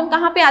प्रॉब्लम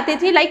कहाँ पे आती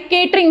थी, लाइक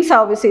केटरिंग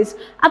सर्विसेज.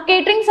 अब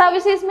केटरिंग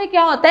सर्विसेज में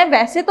क्या होता है,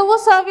 वैसे तो वो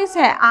सर्विस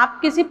है, आप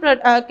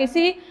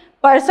किसी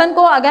पर्सन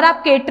को अगर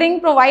आप केटरिंग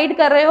प्रोवाइड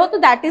कर रहे हो तो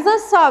दैट इज अ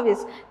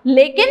सर्विस,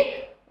 लेकिन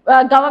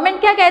गवर्नमेंट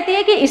क्या कहती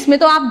है कि इसमें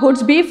तो आप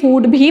गुड्स भी,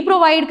 फूड भी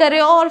प्रोवाइड कर रहे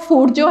हो और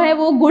फूड जो है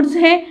वो गुड्स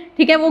है,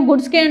 ठीक है, वो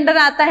गुड्स के अंडर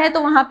आता है, तो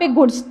वहाँ पे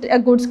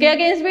गुड्स के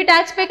अगेंस्ट भी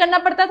टैक्स पे करना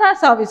पड़ता था,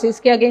 सर्विसेज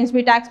के अगेंस्ट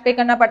भी टैक्स पे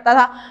करना पड़ता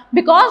था,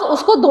 बिकॉज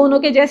उसको दोनों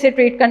के जैसे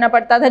ट्रीट करना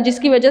पड़ता था,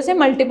 जिसकी वजह से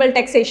मल्टीपल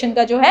टैक्सेशन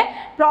का जो है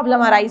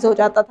प्रॉब्लम अराइज हो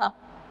जाता था.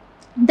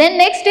 देन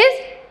नेक्स्ट इज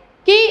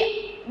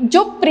कि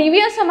जो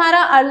प्रीवियस हमारा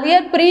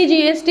अर्लियर प्री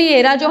जीएसटी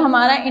एरा जो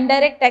हमारा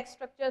इनडायरेक्ट टैक्स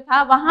स्ट्रक्चर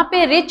था, वहाँ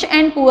पे रिच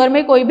एंड पुअर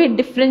में कोई भी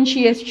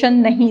डिफ्रेंशिएशन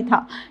नहीं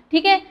था,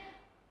 ठीक है.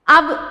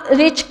 अब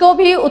रिच को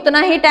भी उतना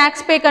ही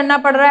टैक्स पे करना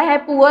पड़ रहा है,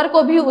 पुअर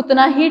को भी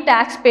उतना ही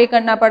टैक्स पे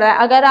करना पड़ रहा है।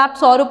 अगर आप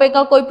 100 रुपये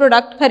का कोई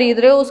प्रोडक्ट खरीद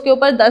रहे हो, उसके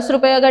ऊपर 10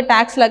 रुपये अगर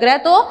टैक्स लग रहा है,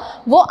 तो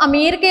वो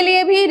अमीर के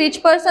लिए भी, रिच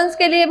पर्सन्स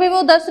के लिए भी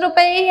वो 10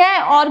 रुपये ही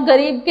है और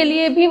गरीब के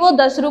लिए भी वो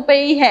 10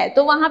 रुपये ही है।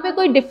 तो वहाँ पे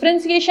कोई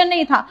डिफ्रेंसिएशन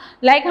नहीं था।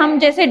 लाइक हम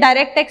जैसे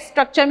डायरेक्ट टैक्स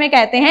स्ट्रक्चर में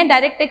कहते हैं,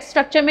 डायरेक्ट टैक्स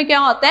स्ट्रक्चर में क्या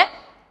होता है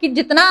कि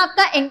जितना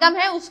आपका इनकम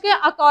है उसके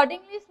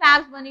अकॉर्डिंगली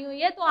स्लैब्स बनी हुई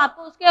है, तो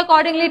आपको उसके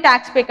अकॉर्डिंगली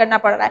टैक्स पे करना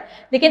पड़ रहा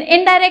है। लेकिन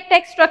इनडायरेक्ट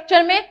टैक्स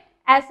स्ट्रक्चर में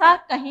ऐसा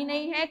कहीं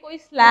नहीं है, कोई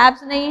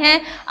स्लैब्स नहीं है।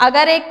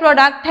 अगर एक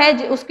प्रोडक्ट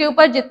है उसके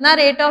ऊपर जितना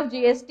रेट ऑफ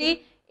जीएसटी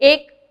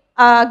एक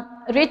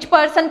रिच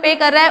पर्सन पे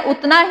कर रहा है,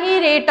 उतना ही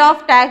रेट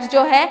ऑफ टैक्स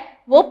जो है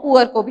वो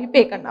पुअर को भी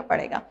पे करना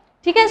पड़ेगा।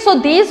 ठीक है, so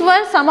these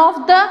were some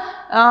of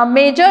the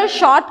major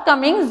short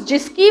Cummings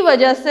जिसकी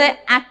वजह से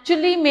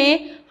एक्चुअली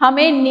में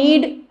हमें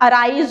नीड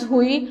अराइज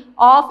हुई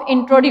of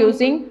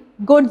introducing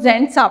goods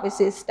and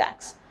services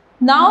tax.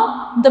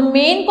 Now the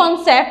main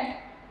concept,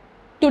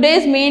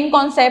 today's main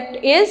concept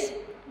is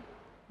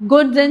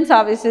goods and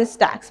services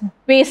tax,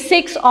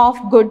 basics of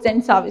goods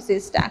and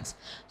services tax.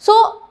 So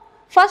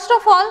first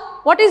of all,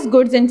 what is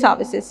goods and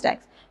services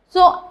tax?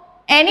 So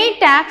any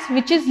tax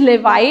which is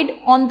levied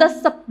on the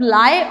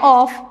supply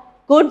of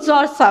goods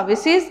or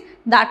services,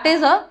 that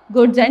is a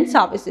goods and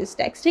services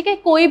tax. ठीक है,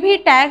 कोई भी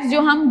tax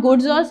जो हम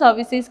goods और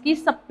services की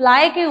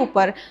supply के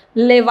ऊपर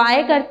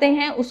लेवाए करते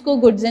हैं उसको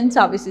गुड्स एंड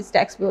सर्विसेज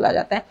टैक्स बोला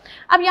जाता है।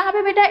 अब यहाँ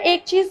पे बेटा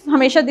एक चीज़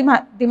हमेशा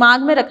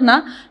दिमाग में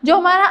रखना, जो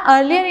हमारा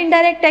अर्लियर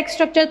इनडायरेक्ट टैक्स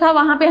स्ट्रक्चर था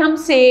वहाँ पे हम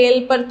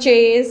सेल,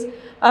 परचेज,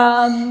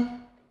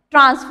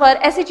 ट्रांसफ़र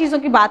ऐसी चीज़ों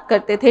की बात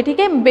करते थे। ठीक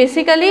है,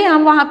 बेसिकली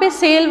हम वहाँ पे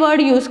सेल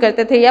वर्ड यूज़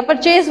करते थे या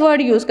परचेज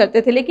वर्ड यूज़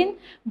करते थे, लेकिन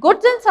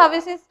गुड्स एंड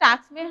सर्विसेज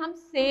टैक्स में हम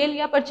सेल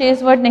या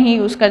परचेज वर्ड नहीं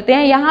यूज़ करते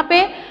हैं। यहाँ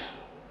पे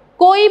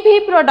कोई भी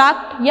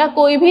प्रोडक्ट या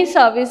कोई भी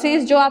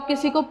सर्विसेज जो आप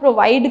किसी को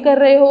प्रोवाइड कर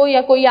रहे हो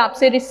या कोई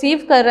आपसे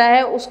रिसीव कर रहा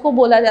है, उसको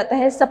बोला जाता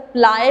है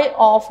सप्लाई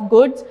ऑफ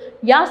गुड्स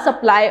या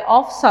सप्लाई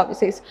ऑफ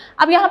सर्विसेज।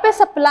 अब यहाँ पे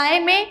सप्लाई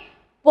में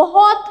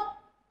बहुत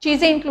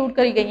चीज़ें इंक्लूड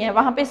करी गई हैं,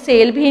 वहाँ पे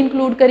सेल भी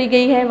इंक्लूड करी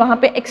गई है, वहाँ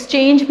पे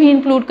एक्सचेंज भी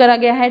इंक्लूड करा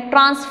गया है,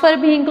 ट्रांसफ़र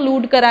भी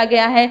इंक्लूड करा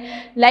गया है।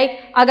 लाइक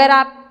अगर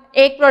आप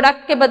एक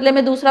प्रोडक्ट के बदले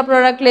में दूसरा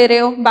प्रोडक्ट ले रहे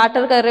हो,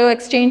 बार्टर कर रहे हो,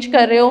 एक्सचेंज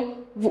कर रहे हो,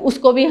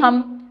 उसको भी हम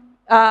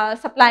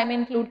सप्लाई में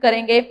इंक्लूड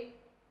करेंगे।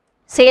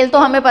 सेल तो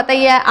हमें पता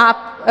ही है,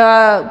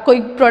 आप कोई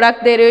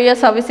प्रोडक्ट दे रहे हो या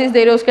सर्विसेज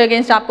दे रहे हो, उसके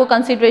अगेंस्ट आपको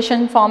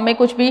कंसिडरेशन फॉर्म में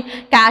कुछ भी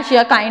कैश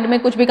या काइंड में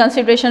कुछ भी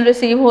कंसिडरेशन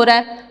रिसीव हो रहा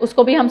है,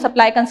 उसको भी हम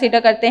सप्लाई कंसिडर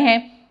करते हैं।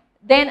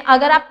 देन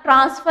अगर आप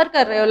ट्रांसफ़र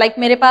कर रहे हो, लाइक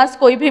मेरे पास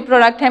कोई भी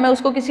प्रोडक्ट है, मैं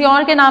उसको किसी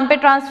और के नाम पे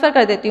ट्रांसफ़र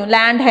कर देती हूँ,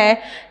 लैंड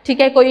है,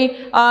 ठीक है,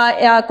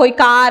 कोई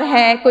कार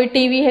है, कोई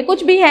टीवी है,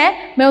 कुछ भी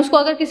है, मैं उसको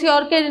अगर किसी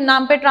और के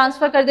नाम पे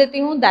ट्रांसफ़र कर देती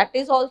हूँ, दैट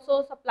इज़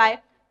ऑल्सो सप्लाई।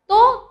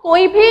 तो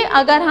कोई भी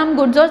अगर हम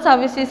गुड्स और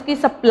सर्विसेज की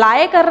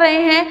सप्लाई कर रहे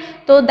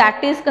हैं तो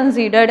that is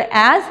considered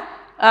as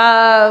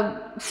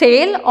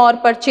cell और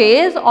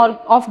परचेज और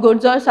ऑफ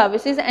गुड्स और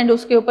सर्विसेज, एंड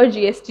उसके ऊपर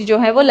जीएसटी जो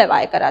है वो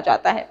लेवाई करा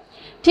जाता है।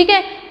 ठीक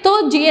है,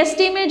 तो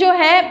जीएसटी में जो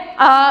है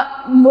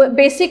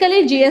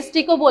बेसिकली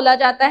जीएसटी को बोला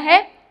जाता है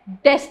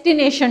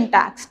डेस्टिनेशन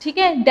टैक्स। ठीक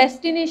है,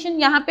 डेस्टिनेशन,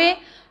 यहाँ पे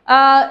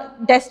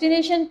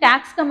डेस्टिनेशन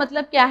टैक्स का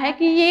मतलब क्या है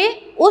कि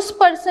ये उस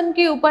पर्सन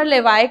के ऊपर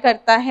लेवाई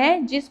करता है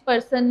जिस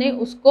पर्सन ने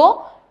उसको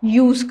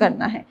यूज़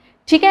करना है।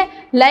 ठीक है,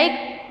 लाइक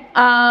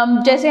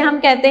जैसे हम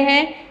कहते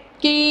हैं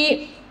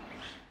कि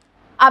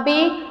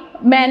अभी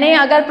मैंने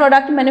अगर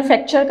प्रोडक्ट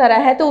मैन्युफैक्चर करा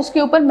है तो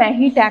उसके ऊपर मैं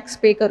ही टैक्स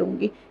पे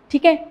करूँगी।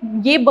 ठीक है,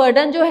 ये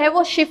बर्डन जो है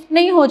वो शिफ्ट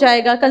नहीं हो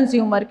जाएगा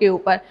कंज्यूमर के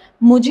ऊपर,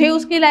 मुझे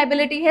उसकी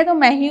लाइबिलिटी है तो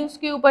मैं ही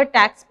उसके ऊपर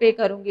टैक्स पे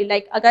करूँगी।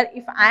 लाइक अगर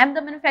if I am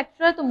the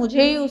manufacturer तो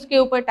मुझे ही उसके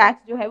ऊपर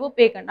टैक्स जो है वो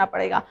पे करना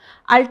पड़ेगा।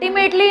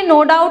 अल्टीमेटली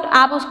नो डाउट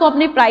आप उसको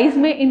अपने प्राइस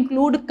में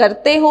इंक्लूड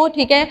करते हो।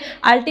 ठीक है,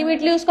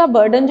 अल्टीमेटली उसका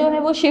बर्डन जो है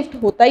वो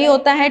शिफ्ट होता ही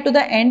होता है टू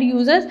द एंड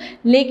यूजर्स,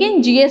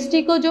 लेकिन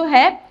जीएसटी को जो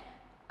है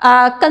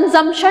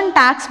कंजम्पशन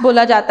टैक्स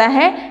बोला जाता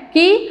है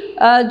कि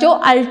जो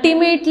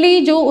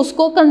अल्टीमेटली जो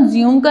उसको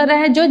कंज्यूम कर रहा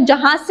है, जो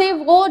जहाँ से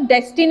वो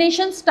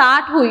डेस्टिनेशन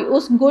स्टार्ट हुई,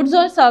 उस गुड्स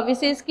और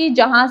सर्विसेज की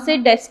जहाँ से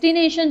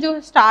डेस्टिनेशन जो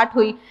स्टार्ट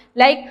हुई,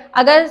 लाइक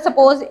अगर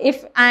suppose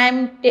if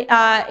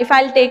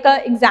I take a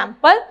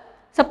example,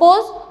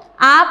 suppose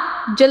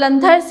आप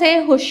जलंधर से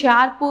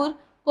होशियारपुर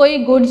कोई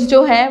गुड्स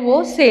जो है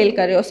वो सेल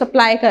कर रहे हो,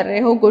 सप्लाई कर रहे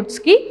हो गुड्स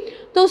की,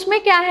 तो उसमें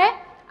क्या है,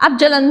 अब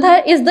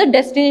Jalandhar is the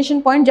destination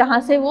point जहाँ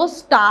से वो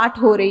स्टार्ट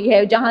हो रही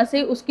है, जहाँ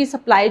से उसकी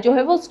सप्लाई जो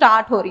है वो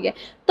स्टार्ट हो रही है,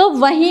 तो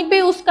वहीं पे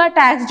उसका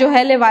टैक्स जो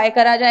है लेवाई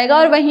करा जाएगा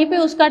और वहीं पे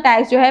उसका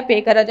टैक्स जो है पे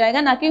करा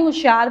जाएगा, ना कि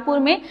होशियारपुर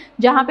में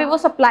जहाँ पे वो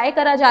सप्लाई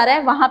करा जा रहा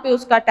है वहाँ पे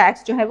उसका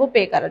टैक्स जो है वो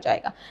पे करा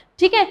जाएगा।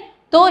 ठीक है,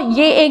 तो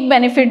ये एक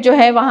बेनिफिट जो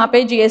है वहाँ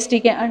पे जीएसटी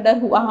के अंडर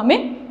हुआ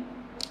हमें।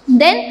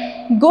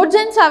 Than goods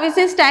and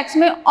services tax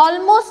में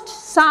ऑलमोस्ट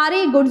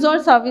सारी गुड्स और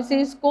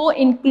सर्विसेज को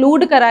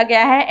इंक्लूड करा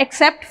गया है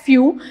एक्सेप्ट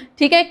फ्यू।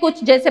 ठीक है,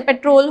 कुछ जैसे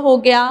पेट्रोल हो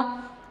गया,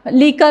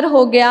 लीकर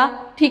हो गया,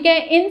 ठीक है,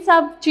 इन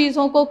सब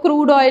चीज़ों को,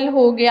 क्रूड ऑयल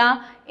हो गया,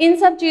 इन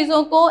सब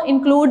चीज़ों को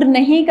इंक्लूड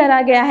नहीं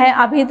करा गया है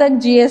अभी तक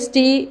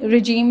जीएसटी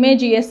रिजीम में,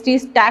 जीएसटी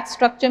टैक्स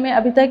स्ट्रक्चर में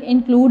अभी तक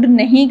इंक्लूड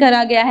नहीं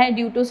करा गया है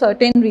ड्यू टू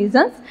सर्टेन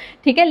रीजंस।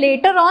 ठीक है,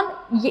 लेटर ऑन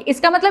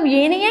इसका मतलब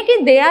ये नहीं है कि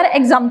they are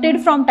exempted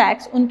from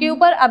tax, उनके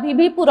ऊपर अभी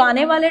भी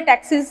पुराने वाले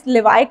टैक्सेस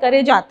लिवाई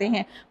करे जाते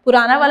हैं,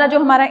 पुराना वाला जो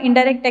हमारा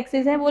इनडायरेक्ट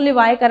टैक्सेस है वो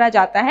लिवाई करा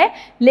जाता है,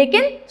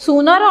 लेकिन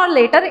सूनर और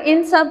लेटर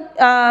इन सब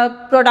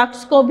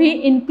प्रोडक्ट्स को भी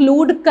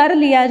इंक्लूड कर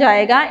लिया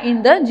जाएगा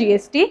इन द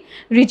जीएसटी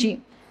रिजीम।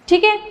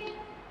 ठीक है,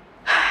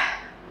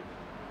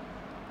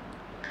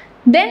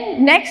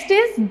 then next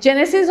is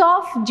genesis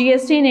of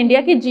GST in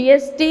India, कि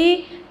जीएसटी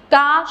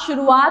का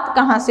शुरुआत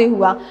कहाँ से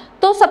हुआ।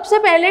 तो सबसे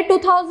पहले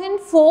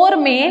 2004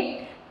 में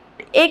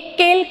एक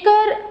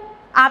केलकर,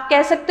 आप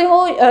कह सकते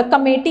हो,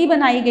 कमेटी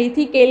बनाई गई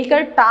थी,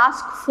 केलकर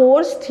टास्क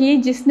फोर्स थी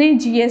जिसने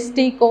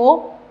जीएसटी को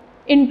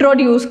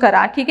इंट्रोड्यूस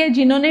करा। ठीक है,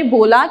 जिन्होंने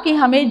बोला कि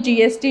हमें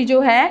जीएसटी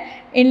जो है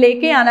इन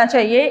लेके आना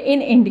चाहिए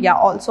in India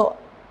also.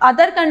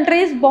 Other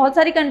countries, बहुत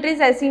सारी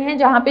कंट्रीज ऐसी हैं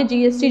जहाँ पे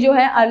जीएसटी जो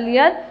है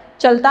अर्लियर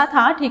चलता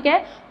था। ठीक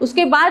है,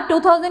 उसके बाद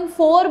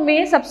 2004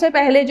 में सबसे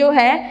पहले जो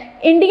है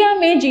इंडिया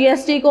में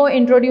जीएसटी को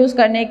इंट्रोड्यूस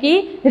करने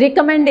की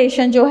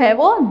रिकमेंडेशन जो है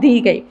वो दी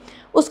गई।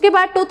 उसके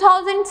बाद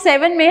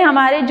 2007 में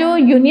हमारे जो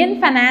यूनियन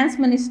फाइनेंस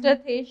मिनिस्टर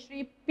थे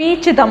श्री पी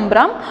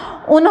चिदम्बरम,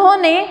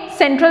 उन्होंने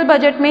सेंट्रल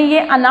बजट में ये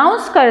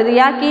अनाउंस कर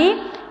दिया कि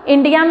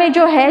इंडिया में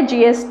जो है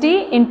जीएसटी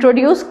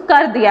इंट्रोड्यूस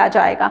कर दिया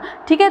जाएगा।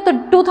 ठीक है, तो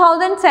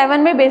 2007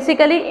 में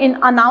बेसिकली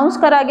अनाउंस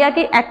करा गया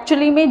कि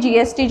एक्चुअली में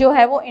जीएसटी जो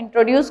है वो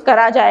इंट्रोड्यूस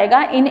करा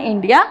जाएगा इन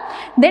इंडिया।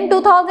 देन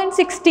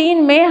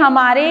 2016 में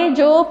हमारे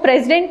जो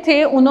प्रेसिडेंट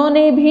थे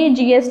उन्होंने भी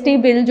जीएसटी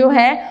बिल जो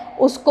है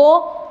उसको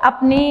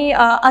अपनी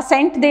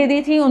असेंट दे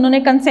दी थी, उन्होंने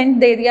कंसेंट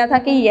दे दिया था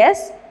कि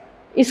यस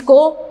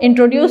इसको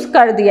इंट्रोड्यूस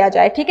कर दिया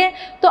जाए। ठीक है,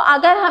 तो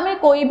अगर हमें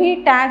कोई भी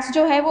टैक्स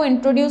जो है वो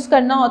इंट्रोड्यूस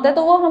करना होता है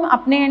तो वो हम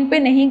अपने एंड पे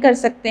नहीं कर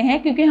सकते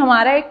हैं, क्योंकि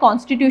हमारा एक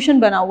कॉन्स्टिट्यूशन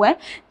बना हुआ है।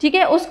 ठीक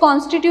है, उस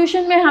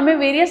कॉन्स्टिट्यूशन में हमें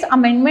वेरियस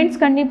अमेंडमेंट्स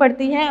करनी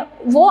पड़ती है।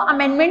 वो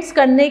अमेंडमेंट्स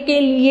करने के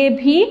लिए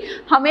भी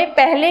हमें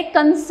पहले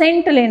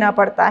कंसेंट लेना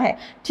पड़ता है।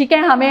 ठीक है,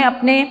 हमें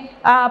अपने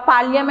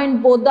parliament,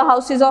 both the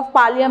houses of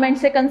parliament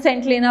से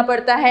कंसेंट लेना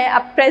पड़ता है।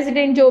 अब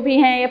प्रेसिडेंट जो भी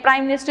हैं या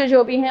प्राइम मिनिस्टर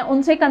जो भी हैं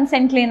उनसे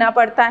कंसेंट लेना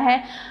पड़ता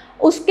है।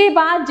 उसके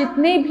बाद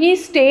जितने भी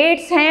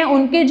स्टेट्स हैं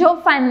उनके जो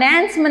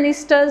फाइनेंस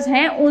मिनिस्टर्स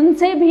हैं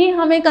उनसे भी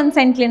हमें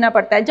कंसेंट लेना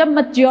पड़ता है। जब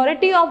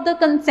मेजॉरिटी ऑफ द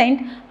कंसेंट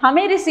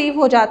हमें रिसीव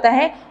हो जाता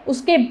है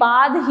उसके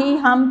बाद ही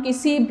हम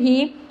किसी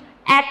भी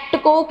एक्ट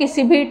को,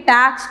 किसी भी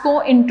टैक्स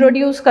को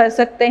इंट्रोड्यूस कर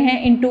सकते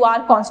हैं इनटू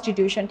आवर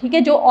कॉन्स्टिट्यूशन। ठीक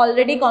है, जो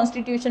ऑलरेडी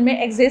कॉन्स्टिट्यूशन में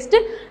एग्जिस्ट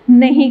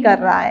नहीं कर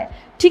रहा है।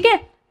 ठीक है,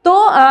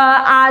 तो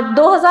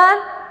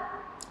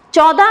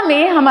 2014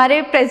 में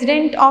हमारे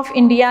प्रेसिडेंट ऑफ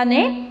इंडिया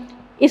ने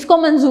इसको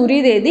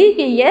मंजूरी दे दी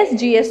कि यस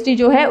जीएसटी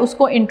जो है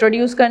उसको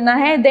इंट्रोड्यूस करना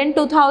है। देन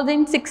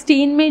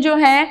 2016 में जो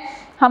है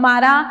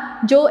हमारा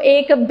जो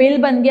एक बिल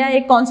बन गया,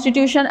 एक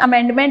कॉन्स्टिट्यूशन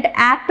अमेंडमेंट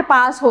एक्ट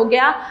पास हो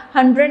गया,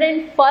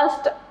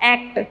 101st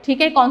एक्ट।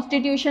 ठीक है,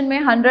 कॉन्स्टिट्यूशन में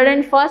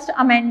 101st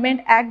अमेंडमेंट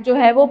एक्ट जो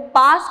है वो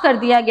पास कर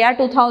दिया गया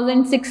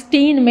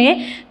 2016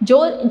 में,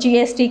 जो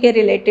जीएसटी के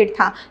रिलेटेड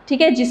था।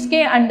 ठीक है,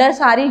 जिसके अंडर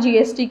सारी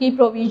जीएसटी की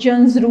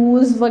प्रोविजंस,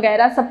 रूल्स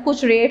वगैरह सब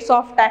कुछ, रेट्स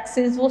ऑफ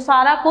टैक्सेस, वो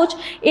सारा कुछ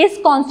इस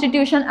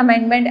कॉन्स्टिट्यूशन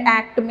अमेंडमेंट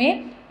एक्ट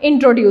में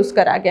इंट्रोड्यूस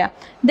करा गया।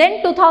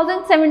 देन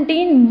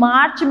 2017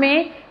 मार्च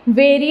में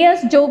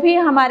वेरियस जो भी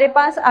हमारे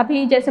पास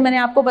अभी, जैसे मैंने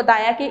आपको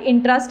बताया कि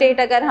इंट्रा स्टेट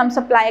अगर हम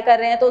सप्लाई कर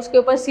रहे हैं तो उसके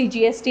ऊपर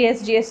सीजीएसटी,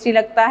 एसजीएसटी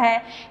लगता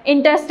है।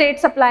 इंटर स्टेट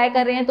सप्लाई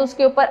कर रहे हैं तो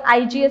उसके ऊपर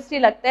आईजीएसटी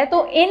लगता है।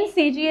 तो इन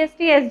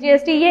सीजीएसटी,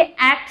 एसजीएसटी ये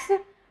एक्ट्स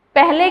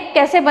पहले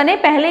कैसे बने,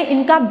 पहले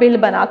इनका बिल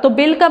बना। तो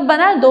बिल कब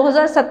बना?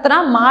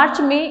 2017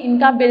 मार्च में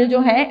इनका बिल जो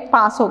है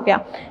पास हो गया।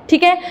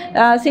 ठीक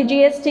है,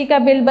 सीजीएसटी का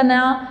बिल बना,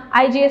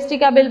 आईजीएसटी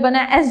का बिल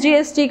बना,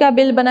 एसजीएसटी का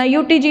बिल बना,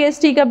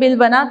 यूटीजीएसटी का बिल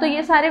बना। तो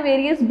ये सारे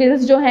वेरियस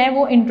बिल्स जो हैं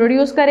वो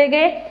इंट्रोड्यूस करे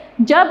गए।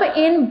 जब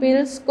इन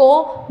बिल्स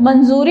को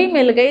मंजूरी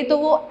मिल गई तो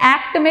वो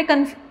एक्ट में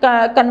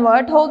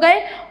कन्वर्ट हो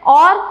गए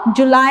और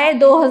जुलाई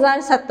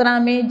 2017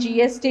 में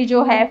जीएसटी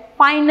जो है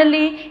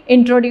फाइनली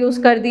इंट्रोड्यूस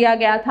कर दिया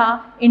गया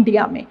था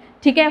इंडिया में।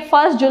 ठीक है,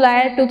 1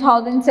 जुलाई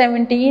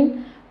 2017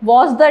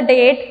 was the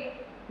date,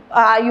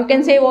 you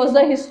can say was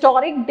the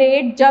historic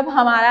date जब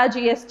हमारा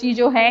जीएसटी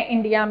जो है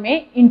इंडिया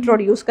में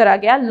इंट्रोड्यूस करा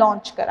गया,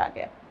 लॉन्च करा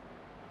गया।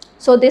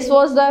 So this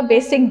was the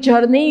basic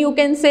journey you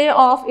can say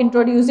of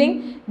introducing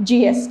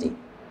GST.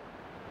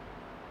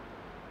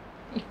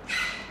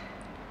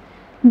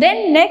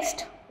 Then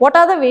next, what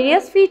are the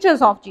various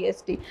features of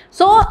GST?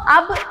 So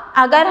अब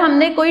अगर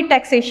हमने कोई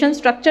टैक्सेशन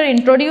स्ट्रक्चर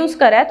इंट्रोड्यूस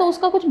करा है तो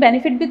उसका कुछ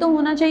बेनिफिट भी तो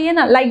होना चाहिए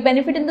ना। Like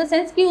benefit in the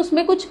sense कि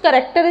उसमें कुछ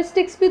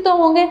करेक्टरिस्टिक्स भी तो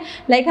होंगे।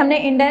 लाइक हमने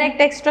इनडायरेक्ट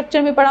टैक्स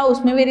स्ट्रक्चर में पढ़ा,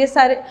 उसमें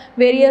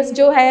वेरियस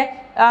जो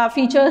है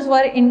फीचर्स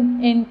वर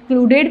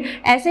इंक्लूडेड।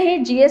 ऐसे ही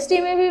जीएसटी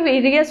में भी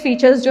वेरियस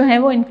फीचर्स जो हैं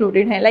वो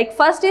इंक्लूडेड हैं। Like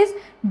first is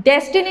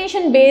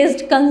destination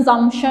based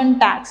consumption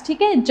tax.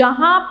 ठीक है,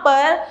 जहाँ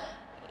पर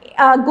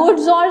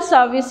गुड्स और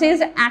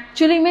सर्विसेज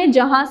एक्चुअली में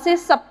जहाँ से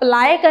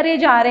सप्लाई करे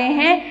जा रहे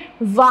हैं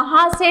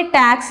वहाँ से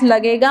टैक्स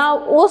लगेगा,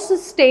 उस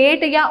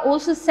स्टेट या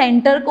उस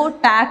सेंटर को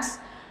टैक्स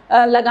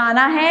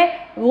लगाना है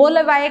वो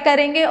लेवाई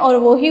करेंगे और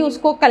वो ही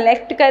उसको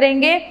कलेक्ट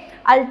करेंगे।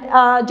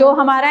 जो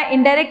हमारा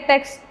indirect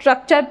tax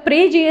structure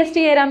pre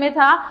GST era में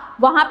था,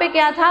 वहाँ पे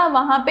क्या था,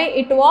 वहाँ पे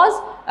इट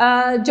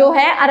वाज जो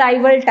है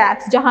अराइवल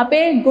टैक्स, जहाँ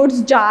पे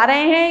गुड्स जा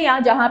रहे हैं या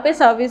जहाँ पे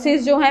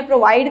सर्विसेज जो है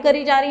प्रोवाइड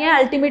करी जा रही हैं,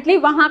 अल्टीमेटली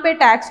वहाँ पे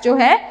टैक्स जो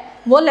है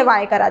वो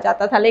लेवाई करा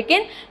जाता था।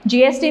 लेकिन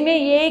जीएसटी में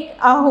ये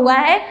हुआ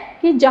है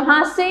कि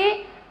जहाँ से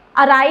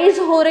अराइज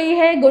हो रही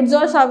है गुड्स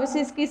और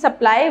सर्विसेज की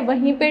सप्लाई,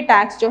 वहीं पे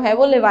टैक्स जो है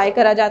वो लेवाई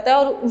करा जाता है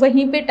और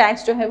वहीं पे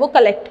टैक्स जो है वो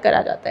कलेक्ट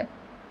करा जाता है।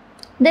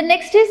 Then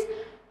next is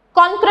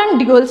concurrent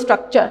dual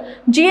structure.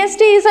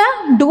 GST is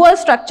a dual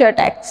structure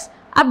tax.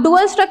 अब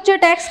डुअल स्ट्रक्चर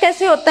टैक्स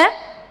कैसे होता है,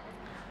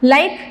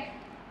 लाइक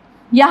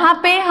यहाँ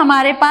पे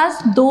हमारे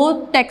पास दो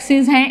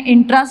टैक्सेस हैं,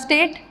 intra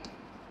state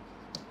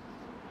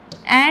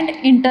and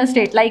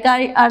interstate, like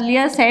I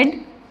earlier said.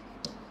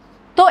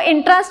 तो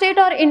इंट्रा स्टेट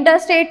और इंटर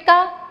स्टेट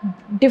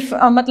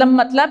का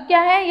मतलब क्या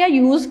है या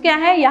यूज क्या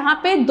है, यहाँ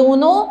पे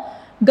दोनों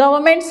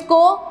गवर्नमेंट्स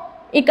को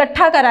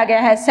इकट्ठा करा गया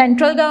है,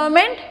 central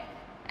government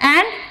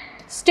and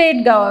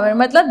state government,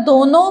 मतलब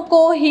दोनों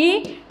को ही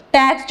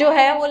टैक्स जो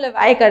है वो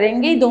लेवाई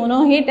करेंगी,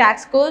 दोनों ही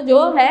टैक्स को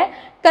जो है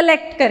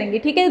कलेक्ट करेंगी।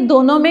 ठीक है,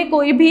 दोनों में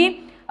कोई भी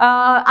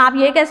आप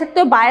ये कह सकते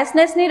हो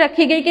बायसनेस नहीं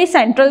रखी गई कि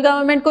सेंट्रल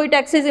गवर्नमेंट कोई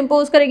टैक्सेस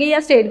इंपोज करेगी या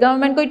स्टेट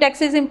गवर्नमेंट कोई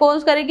टैक्सेस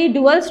इंपोज करेगी।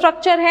 डुअल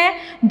स्ट्रक्चर है,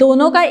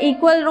 दोनों का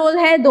इक्वल रोल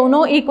है,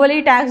 दोनों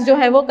इक्वली टैक्स जो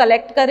है वो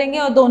कलेक्ट करेंगे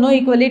और दोनों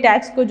इक्वली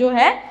टैक्स को जो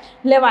है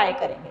लेवाई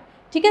करेंगे।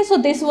 ठीक है, so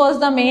this was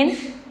the main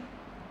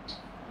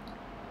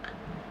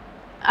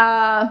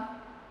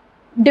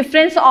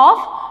difference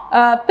of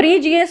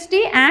pre-GST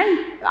and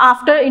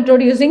after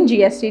introducing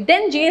GST.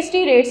 Then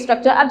GST rate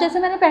structure. अब जैसे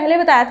मैंने पहले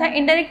बताया था,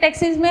 इनडायरेक्ट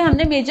टैक्सेस में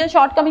हमने मेजर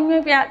शॉर्टकमिंग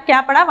में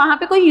क्या पढ़ा, वहाँ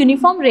पे कोई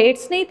यूनिफॉर्म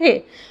रेट्स नहीं थे,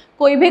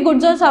 कोई भी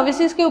गुड्स और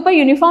सर्विसेज के ऊपर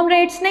यूनिफॉर्म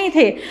रेट्स नहीं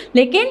थे।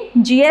 लेकिन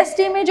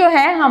जीएसटी में जो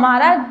है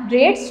हमारा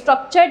रेट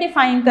स्ट्रक्चर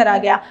डिफाइन करा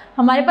गया।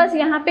 हमारे पास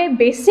यहाँ पे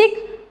बेसिक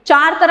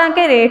 4 तरह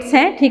के रेट्स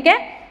हैं, ठीक है,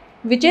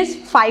 विच इज़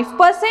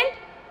 5%,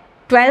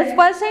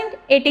 12%,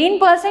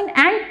 18%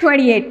 एंड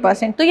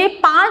 28%। तो ये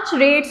 5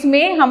 रेट्स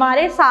में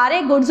हमारे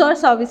सारे गुड्स और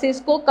सर्विसेज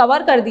को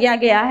कवर कर दिया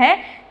गया है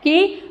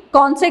कि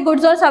कौन से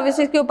गुड्स और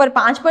सर्विसेज के ऊपर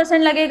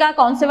 5% लगेगा,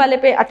 कौन से वाले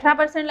पे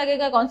 18%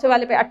 लगेगा, कौन से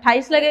वाले पे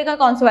 28 लगेगा,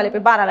 कौन से वाले पे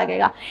 12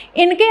 लगेगा।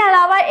 इनके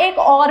अलावा एक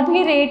और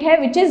भी रेट है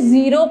विच इज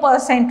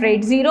 0%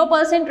 रेट।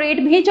 0% रेट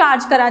भी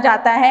चार्ज करा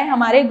जाता है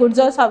हमारे गुड्स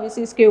और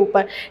सर्विसेज के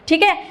ऊपर।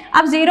 ठीक है,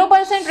 अब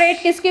 0%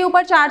 रेट किसके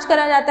ऊपर चार्ज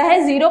करा जाता है?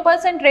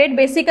 0% रेट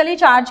बेसिकली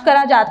चार्ज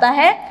करा जाता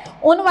है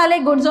उन वाले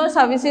गुड्स और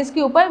सर्विसेज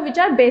के ऊपर which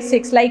our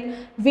basics, like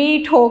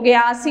wheat हो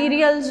गया,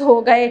 सीरियल्स हो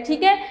गए,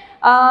 ठीक है,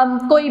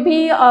 कोई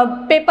भी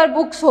पेपर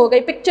बुक्स हो गई,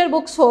 पिक्चर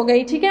बुक्स हो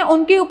गई, ठीक है,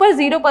 उनके ऊपर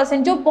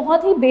 0%, जो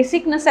बहुत ही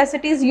basic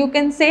necessities you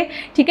can say,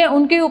 ठीक है,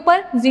 उनके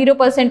ऊपर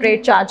 0%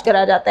 रेट चार्ज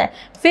करा जाता है।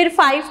 फिर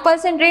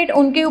 5% रेट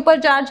उनके ऊपर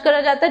चार्ज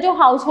करा जाता है जो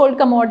हाउस होल्ड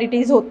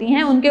कमोडिटीज होती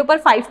हैं, उनके ऊपर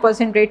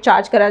 5% रेट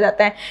चार्ज करा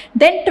जाता है।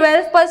 Then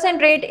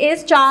 12% rate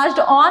is charge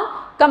on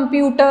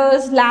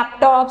computers,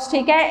 laptops,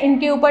 ठीक है,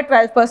 इनके ऊपर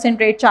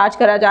 12% रेट चार्ज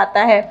करा जाता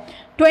है।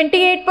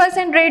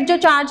 28% रेट जो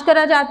चार्ज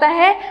करा जाता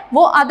है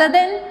वो अदर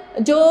देन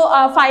जो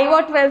 5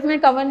 और 12 में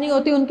कवर नहीं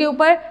होती, उनके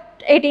ऊपर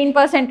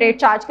 18% रेट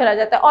चार्ज करा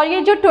जाता है। और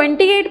ये जो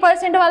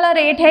 28% वाला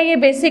रेट है, ये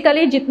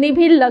बेसिकली जितनी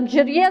भी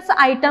लग्जरियस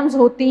आइटम्स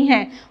होती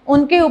हैं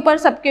उनके ऊपर,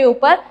 सबके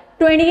ऊपर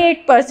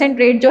 28%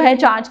 रेट जो है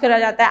चार्ज करा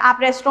जाता है। आप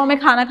रेस्टोरेंट में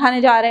खाना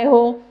खाने जा रहे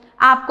हो,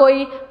 आप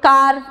कोई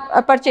कार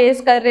परचेज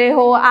कर रहे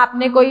हो,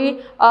 आपने कोई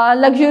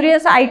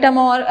लग्जूरियस आइटम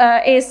और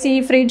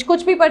एसी, फ्रिज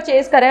कुछ भी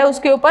परचेज करा है,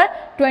 उसके ऊपर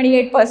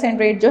 28%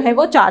 रेट जो है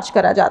वो चार्ज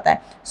करा जाता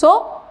है। सो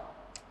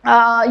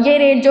ये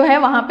रेट जो है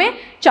वहाँ पे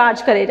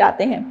चार्ज करे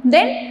जाते हैं।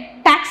 Then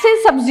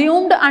taxes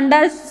subsumed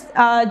under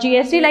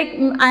GST,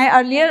 like I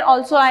earlier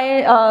also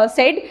I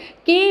said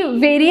कि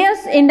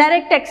वेरियस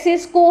इनडायरेक्ट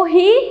टैक्सेस को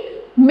ही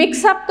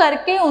मिक्सअप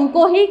करके,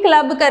 उनको ही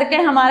क्लब करके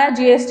हमारा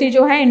जीएसटी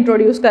जो है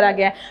इंट्रोड्यूस करा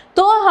गया है।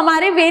 तो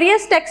हमारे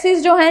वेरियस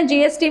टैक्सेस जो हैं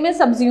जीएसटी में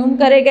सब्ज्यूम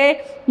करे गए,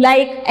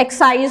 लाइक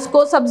एक्साइज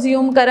को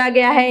सब्ज्यूम करा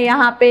गया है,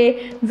 यहाँ पे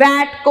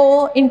वैट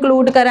को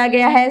इंक्लूड करा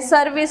गया है,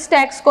 सर्विस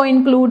टैक्स को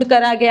इंक्लूड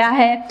करा गया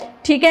है,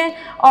 ठीक है,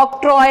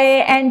 ऑक्ट्रॉय,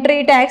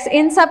 एंट्री टैक्स,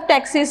 इन सब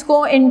टैक्सेस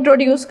को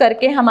इंट्रोड्यूस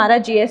करके हमारा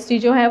जीएसटी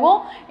जो है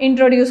वो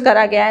इंट्रोड्यूस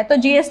करा गया है। तो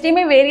जीएसटी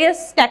में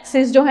वेरियस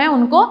टैक्सेस जो हैं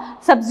उनको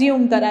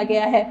सब्ज्यूम करा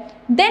गया है।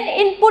 Then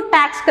input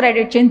tax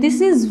credit change,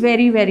 this is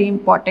very very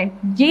important.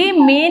 ये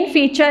मेन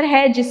फीचर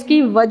है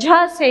जिसकी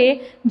वजह से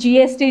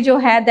जीएसटी जो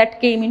है दैट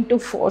केम इनटू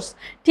फोर्स।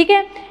 ठीक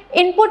है,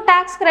 इनपुट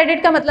टैक्स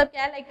क्रेडिट का मतलब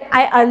क्या है? Like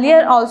I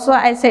earlier also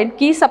I said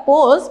कि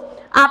सपोज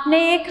आपने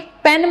एक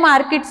पेन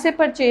मार्केट से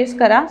परचेज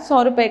करा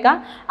 100 रुपये का।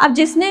 अब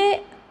जिसने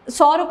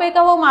 100 रुपये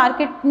का वो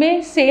मार्केट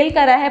में सेल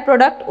करा है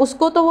प्रोडक्ट,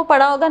 उसको तो वो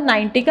पड़ा होगा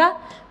 90 का,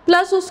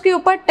 प्लस उसके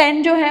ऊपर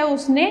 10 जो है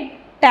उसने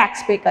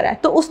टैक्स पे करा है,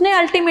 तो उसने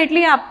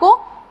अल्टीमेटली आपको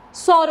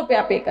 100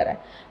 रुपया पे करा है।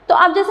 तो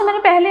अब जैसे मैंने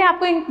पहले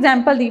आपको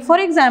एग्जाम्पल दी,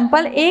 फॉर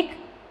एग्जाम्पल एक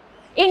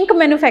इंक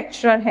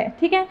मैन्युफैक्चरर है,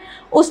 ठीक है,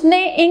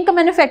 उसने इंक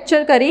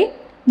मैन्युफैक्चर करी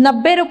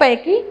 90 रुपए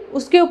की,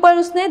 उसके ऊपर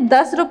उसने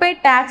 10 रुपये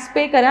टैक्स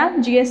पे करा,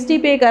 जीएसटी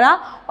पे करा,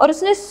 और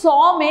उसने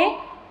 100 में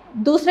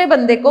दूसरे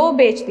बंदे को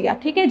बेच दिया,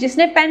 ठीक है,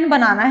 जिसने पेन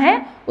बनाना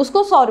है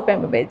उसको 100 रुपए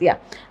में बेच दिया।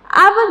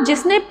 अब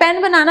जिसने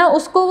पेन बनाना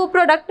उसको वो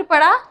प्रोडक्ट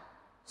पड़ा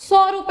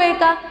 100 रुपए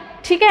का,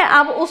 ठीक है।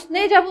 अब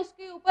उसने जब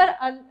उसके ऊपर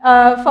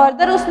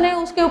फर्दर उसने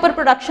उसके ऊपर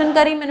प्रोडक्शन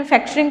करी,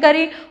 मैन्युफैक्चरिंग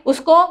करी,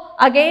 उसको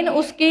अगेन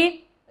उसकी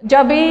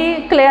जब भी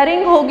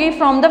क्लियरिंग होगी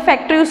फ्रॉम द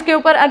फैक्ट्री उसके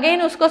ऊपर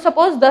अगेन उसको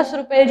सपोज 10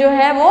 रुपए जो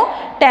है वो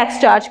टैक्स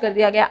चार्ज कर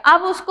दिया गया।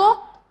 अब उसको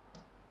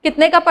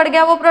कितने का पड़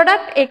गया वो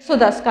प्रोडक्ट?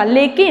 110 का।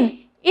 लेकिन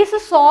इस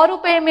 100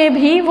 रुपए में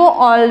भी वो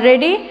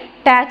ऑलरेडी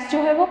टैक्स जो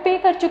है वो पे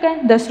कर चुका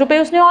है, 10 रुपए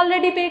उसने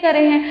ऑलरेडी पे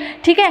करे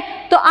हैं, ठीक है।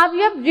 तो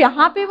अब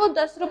यहाँ पे वो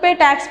 10 रुपए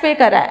टैक्स पे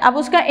करा है, अब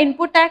उसका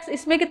इनपुट टैक्स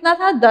इसमें कितना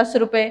था? 10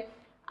 रुपए।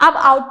 अब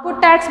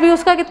आउटपुट टैक्स भी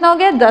उसका कितना हो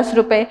गया? 10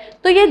 रुपए।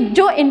 तो ये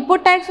जो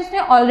इनपुट टैक्स उसने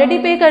ऑलरेडी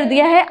पे कर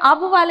दिया है,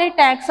 अब वाले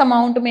टैक्स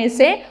अमाउंट में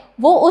से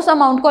वो उस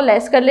अमाउंट को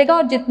लेस कर लेगा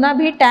और जितना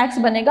भी टैक्स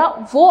बनेगा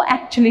वो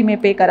एक्चुअली में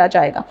पे करा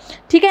जाएगा,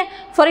 ठीक है।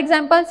 फॉर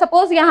एग्जांपल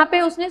सपोज यहाँ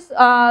पे उसने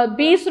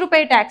 20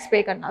 रुपए टैक्स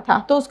पे करना था,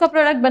 तो उसका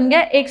प्रोडक्ट बन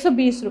गया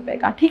 120 रुपए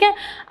का, ठीक है।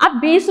 अब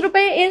 20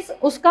 रुपए इज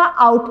उसका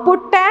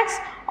आउटपुट टैक्स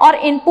और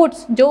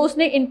इनपुट्स, जो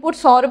उसने इनपुट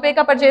 100 रुपए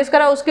का परचेज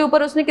करा उसके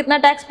ऊपर उसने कितना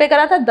टैक्स पे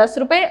करा था? 10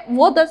 रुपए।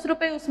 वो 10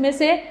 रुपए उसमें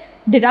से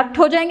डिडक्ट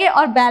हो जाएंगे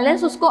और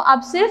बैलेंस उसको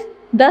अब सिर्फ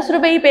 10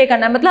 रुपए ही पे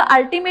करना है, मतलब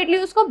अल्टीमेटली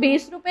उसको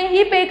 20 रुपए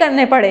ही पे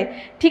करने पड़े,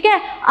 ठीक है।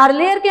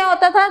 अर्लियर क्या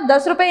होता था?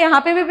 10 रुपए यहाँ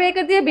पे भी पे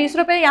कर दिए, 20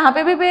 रुपए यहाँ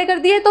पे भी पे कर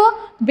दिए, तो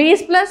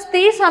 20 +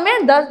 30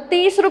 हमें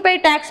 30 रुपए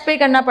टैक्स पे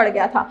करना पड़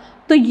गया था।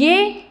 तो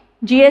ये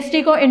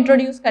जीएसटी को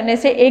इंट्रोड्यूस करने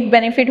से एक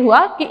बेनिफिट हुआ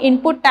कि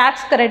इनपुट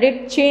टैक्स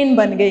क्रेडिट चेन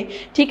बन गई,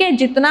 ठीक है।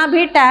 जितना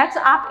भी टैक्स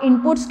आप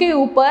इनपुट्स के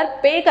ऊपर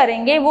पे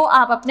करेंगे वो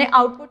आप अपने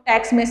आउटपुट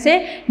टैक्स में से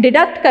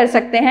डिडक्ट कर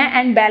सकते हैं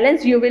and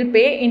balance you will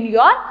pay in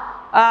your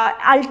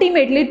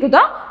ultimately to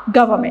the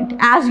government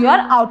as your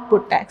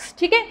output tax,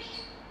 ठीक है।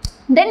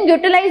 Then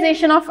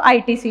utilisation of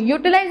ITC.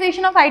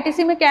 Utilisation of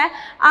ITC में क्या है?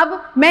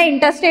 अब मैं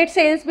इंटरस्टेट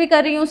सेल्स भी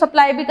कर रही हूँ,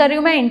 सप्लाई भी कर रही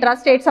हूँ, मैं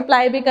इंट्रास्टेट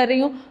सप्लाई भी कर रही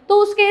हूँ, तो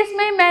उस केस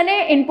में मैंने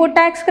इनपुट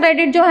टैक्स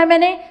क्रेडिट जो है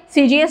मैंने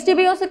सीजीएसटी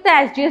भी हो सकता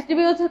है, एसजीएसटी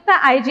भी हो सकता है,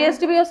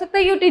 आईजीएसटी भी हो सकता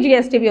है,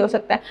 यूटीजीएसटी भी हो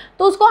सकता है।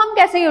 तो उसको हम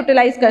कैसे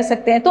यूटिलाइज कर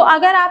सकते हैं? तो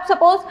अगर आप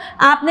सपोज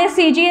आपने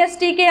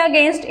सीजीएसटी के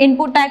अगेंस्ट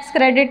इनपुट टैक्स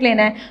क्रेडिट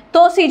लेना है,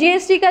 तो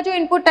सीजीएसटी का जो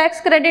इनपुट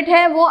टैक्स क्रेडिट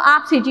है वो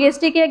आप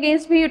सीजीएसटी के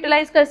अगेंस्ट भी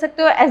यूटिलाइज कर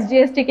सकते हो,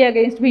 एसजीएसटी के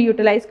अगेंस्ट भी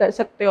यूटिलाइज कर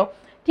सकते हो,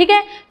 ठीक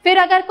है। फिर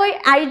अगर कोई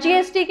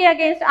आईजीएसटी के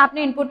अगेंस्ट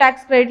आपने इनपुट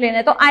टैक्स क्रेडिट लेना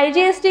है, तो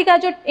आईजीएसटी का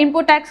जो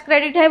इनपुट टैक्स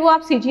क्रेडिट है वो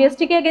आप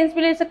सीजीएसटी के अगेंस्ट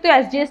भी ले सकते हो,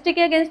 एसजीएसटी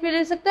के अगेंस्ट भी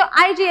ले सकते हो,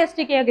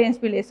 आईजीएसटी के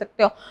अगेंस्ट भी ले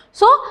सकते हो।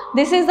 So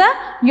this is the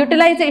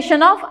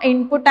utilization of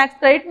input tax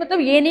credit. मतलब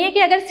ये नहीं है कि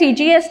अगर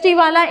सीजीएसटी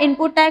वाला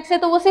इनपुट टैक्स है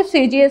तो वो सिर्फ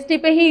सीजीएसटी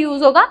पे ही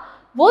यूज होगा,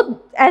 वो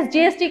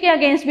एसजीएसटी के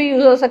अगेंस्ट भी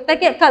यूज हो सकता है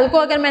कि कल को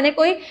अगर मैंने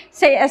कोई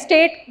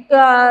स्टेट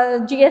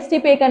जीएसटी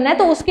पे करना है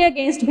तो उसके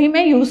अगेंस्ट भी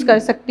मैं यूज कर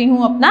सकती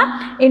हूँ अपना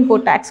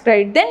input tax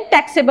credit. Then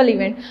taxable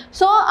event.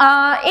 So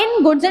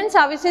in goods and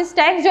services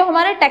tax जो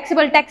हमारा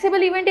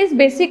taxable event is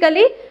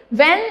basically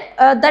when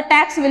the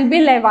tax will be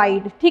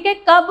levied, ठीक है।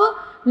 कब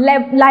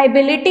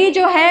लाइबिलिटी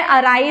जो है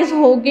अराइज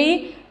होगी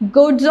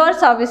गुड्स और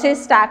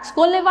सर्विसेज टैक्स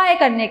को लेवाई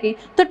करने की?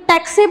 तो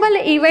taxable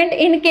event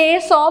in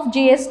case of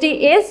GST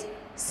is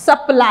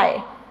supply.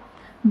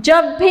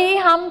 जब भी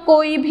हम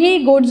कोई भी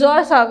गुड्स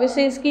और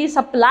सर्विसेज की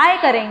सप्लाई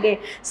करेंगे,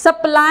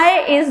 supply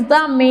is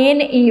the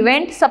main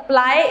event,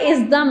 supply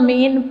is the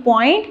main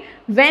point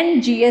when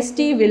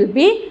GST will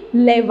be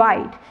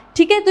levied,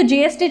 ठीक है। तो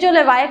जीएसटी जो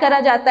लेवाई करा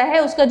जाता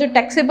है उसका जो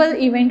टैक्सेबल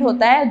इवेंट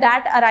होता है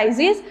that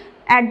arises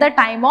at the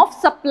time of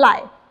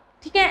supply,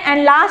 ठीक है।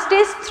 And last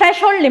is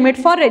threshold limit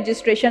for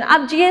registration.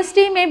 अब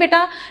जीएसटी में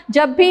बेटा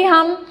जब भी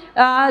हम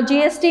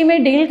जीएसटी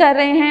में डील कर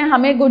रहे हैं,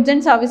 हमें गुड्स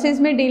एंड सर्विसेज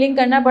में डीलिंग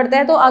करना पड़ता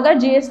है, तो अगर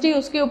जीएसटी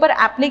उसके ऊपर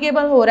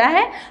एप्लीकेबल हो रहा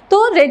है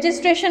तो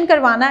रजिस्ट्रेशन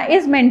करवाना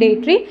इज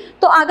मैंडेटरी।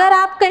 तो अगर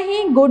आप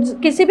कहीं गुड्स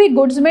किसी भी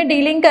गुड्स में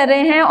डीलिंग कर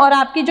रहे हैं और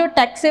आपकी जो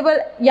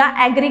टैक्सेबल या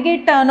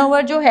एग्रीगेट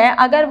टर्नओवर जो है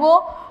अगर वो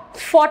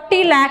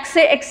 40 लाख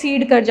से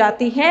एक्सीड कर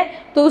जाती है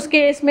तो उस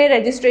केस में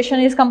रजिस्ट्रेशन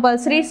इज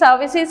कंपल्सरी।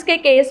 सर्विसेज के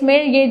केस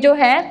में ये जो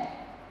है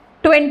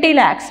 20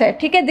 lakhs है,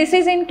 ठीक है। This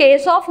is in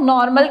case of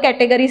normal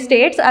category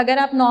states. अगर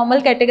आप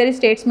नॉर्मल कैटेगरी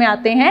स्टेट्स में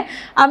आते हैं,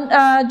 अब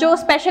जो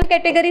स्पेशल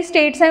कैटेगरी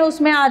स्टेट्स हैं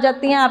उसमें आ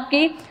जाती हैं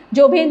आपकी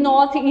जो भी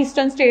नॉर्थ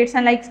ईस्टर्न स्टेट्स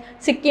हैं लाइक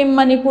सिक्किम,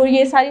 मणिपुर,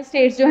 ये सारी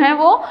स्टेट्स जो हैं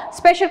वो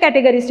स्पेशल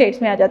कैटेगरी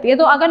स्टेट्स में आ जाती है।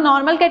 तो अगर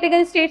नॉर्मल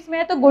कैटेगरी स्टेट्स में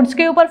है तो गुड्स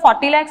के ऊपर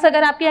 40 lakhs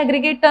अगर आपकी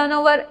एग्रीगेट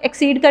टर्नओवर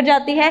एक्सीड कर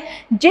जाती है,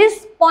 जिस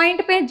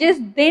पॉइंट पे, जिस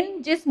दिन,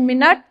 जिस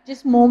मिनट,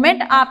 जिस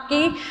मोमेंट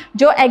आपकी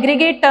जो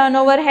एग्रीगेट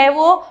टर्नओवर है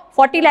वो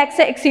 40 लाख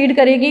से एक्सीड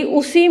करेगी,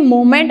 उसी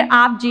मोमेंट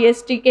आप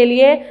जीएसटी के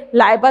लिए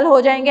लायबल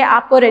हो जाएंगे,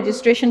 आपको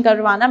रजिस्ट्रेशन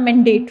करवाना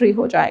मैंडेटरी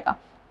हो जाएगा,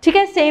 ठीक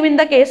है। Same in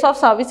the case of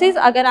services.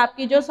 अगर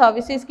आपकी जो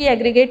सर्विसेज की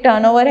एग्रीगेट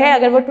टर्नओवर है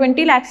अगर वो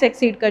 20 लाख से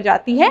एक्सीड कर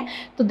जाती है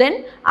तो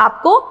देन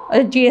आपको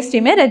जीएसटी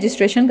में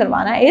रजिस्ट्रेशन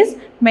करवाना is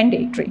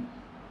mandatory.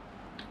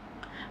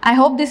 I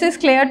hope this is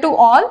clear to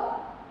all.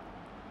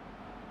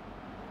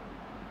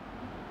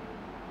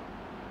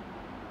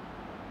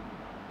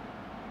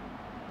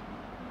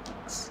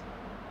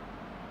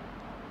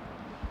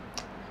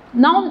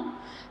 Now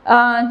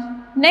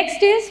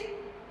next is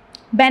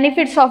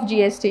benefits of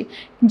GST.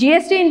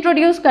 GST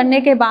introduce करने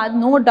के बाद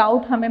नो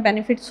डाउट हमें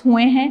बेनिफिट्स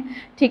हुए हैं,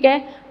 ठीक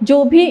है।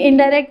 जो भी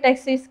इनडायरेक्ट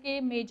टैक्सेस के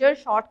मेजर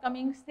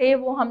शॉर्टकमिंग्स थे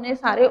वो हमने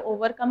सारे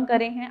ओवरकम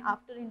करे हैं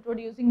आफ्टर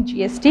इंट्रोड्यूसिंग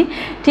जीएसटी,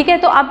 ठीक है।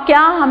 तो अब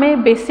क्या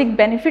हमें बेसिक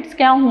बेनिफिट्स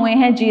क्या हुए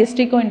हैं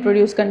जीएसटी को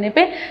इंट्रोड्यूस करने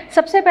पे?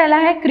 सबसे पहला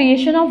है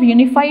creation of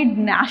unified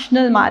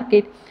national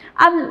market.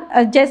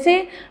 अब जैसे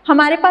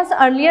हमारे पास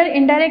अर्लियर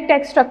इनडायरेक्ट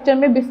टैक्स स्ट्रक्चर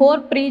में बिफोर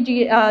प्री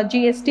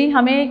जीएसटी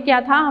हमें क्या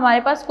था,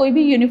 हमारे पास कोई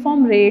भी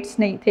यूनिफॉर्म रेट्स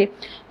नहीं थे।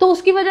 तो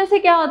उसकी वजह से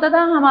क्या होता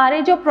था,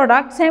 हमारे जो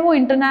प्रोडक्ट्स हैं वो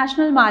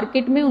इंटरनेशनल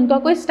मार्केट में उनका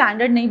कोई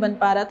स्टैंडर्ड नहीं बन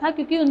पा रहा था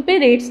क्योंकि उन पे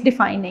रेट्स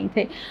डिफाइन नहीं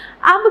थे।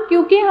 अब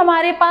क्योंकि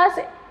हमारे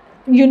पास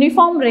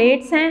यूनिफॉर्म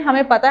रेट्स हैं,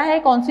 हमें पता है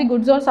कौन सी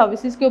गुड्स और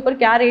सर्विसेज के ऊपर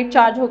क्या रेट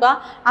चार्ज होगा।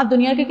 आप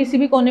दुनिया के किसी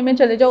भी कोने में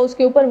चले जाओ,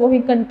 उसके ऊपर वही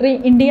कंट्री,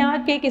 इंडिया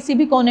के किसी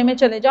भी कोने में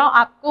चले जाओ,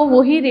 आपको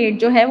वही रेट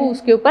जो है वो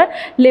उसके ऊपर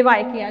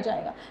लेवाई किया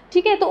जाएगा,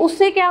 ठीक है। तो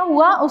उससे क्या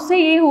हुआ, उससे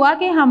ये हुआ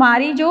कि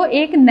हमारी जो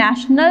एक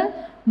नेशनल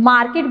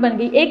मार्केट बन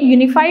गई, एक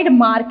यूनिफाइड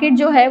मार्केट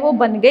जो है वो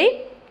बन गई,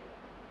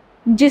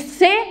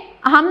 जिससे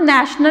हम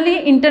नेशनली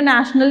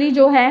इंटरनेशनली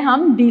जो है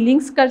हम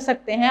डीलिंग्स कर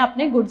सकते हैं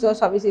अपने गुड्स और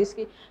सर्विसेज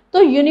की।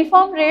 तो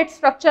यूनिफॉर्म रेट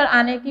स्ट्रक्चर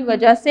आने की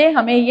वजह से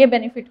हमें ये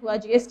बेनिफिट हुआ,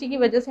 जीएसटी की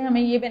वजह से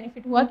हमें ये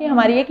बेनिफिट हुआ कि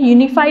हमारी एक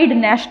यूनिफाइड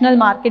नेशनल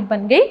मार्केट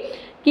बन गई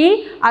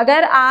कि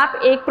अगर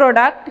आप एक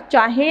प्रोडक्ट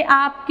चाहे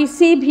आप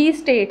किसी भी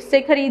स्टेट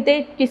से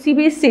खरीदें, किसी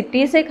भी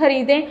सिटी से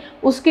खरीदें,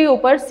 उसके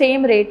ऊपर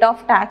सेम रेट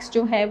ऑफ टैक्स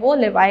जो है वो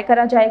लेवाई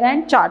करा जाएगा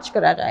एंड चार्ज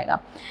करा जाएगा।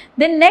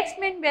 Then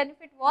next main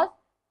benefit was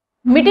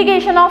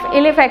mitigation of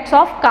ill effects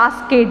of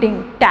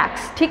cascading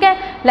tax, ठीक है।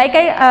 लाइक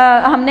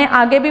हमने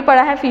आगे भी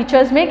पढ़ा है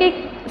फीचर्स में कि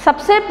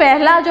सबसे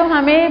पहला जो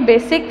हमें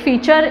बेसिक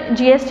फीचर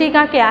जीएसटी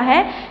का क्या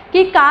है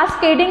कि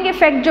कास्केडिंग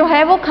इफेक्ट जो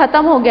है वो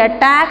ख़त्म हो गया।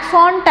 टैक्स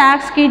ऑन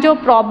टैक्स की जो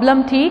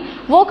प्रॉब्लम थी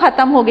वो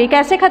ख़त्म हो गई।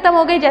 कैसे ख़त्म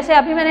हो गई? जैसे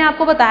अभी मैंने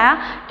आपको बताया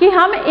कि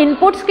हम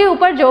इनपुट्स के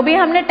ऊपर जो भी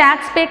हमने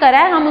टैक्स पे करा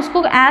है हम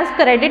उसको एज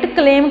क्रेडिट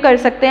क्लेम कर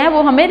सकते हैं,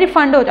 वो हमें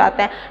रिफंड हो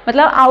जाता है।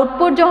 मतलब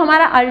आउटपुट जो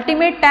हमारा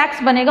अल्टीमेट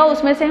टैक्स बनेगा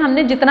उसमें से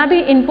हमने जितना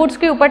भी इनपुट्स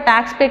के ऊपर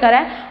टैक्स पे करा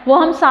है वो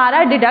हम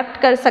सारा डिडक्ट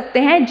कर सकते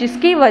हैं,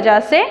 जिसकी वजह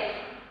से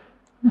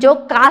जो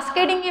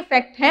कास्केडिंग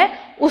इफेक्ट है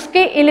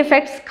उसके इल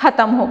इफेक्ट्स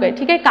खत्म हो गए,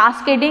 ठीक है।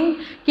 कास्केडिंग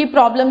की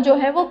प्रॉब्लम जो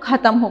है वो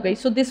खत्म हो गई।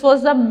 So this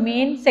was the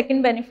main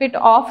second benefit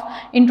of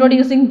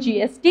introducing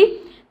GST.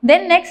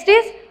 Then next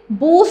is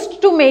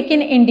boost to make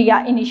in India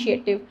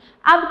initiative.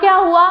 अब क्या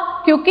हुआ,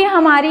 क्योंकि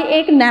हमारी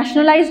एक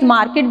नेशनलाइज्ड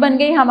मार्केट बन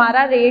गई,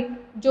 हमारा रेट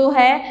जो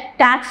है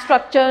tax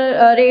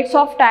structure, rates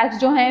of tax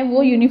जो हैं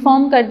वो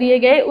यूनिफॉर्म कर दिए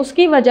गए।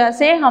 उसकी वजह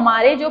से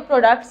हमारे जो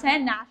प्रोडक्ट्स हैं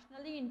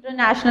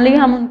इंटरनेशनली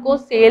हम उनको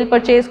सेल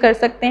परचेज कर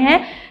सकते हैं।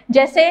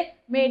 जैसे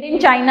मेड इन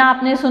चाइना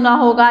आपने सुना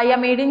होगा या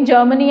मेड इन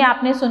जर्मनी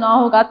आपने सुना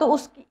होगा। तो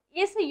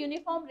उसकी इस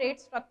यूनिफॉर्म रेट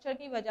स्ट्रक्चर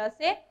की वजह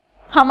से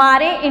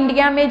हमारे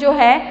इंडिया में जो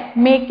है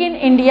मेक इन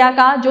इंडिया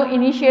का जो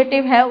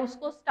इनिशिएटिव है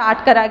उसको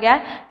स्टार्ट करा गया है,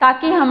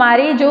 ताकि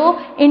हमारी जो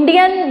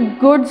इंडियन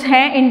गुड्स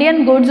हैं,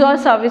 इंडियन गुड्स और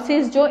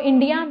सर्विसेज जो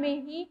इंडिया में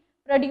ही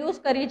प्रोड्यूस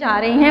करी जा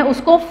रही हैं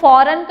उसको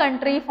फॉरेन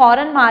कंट्री,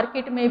 फॉरेन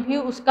मार्केट में भी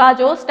उसका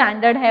जो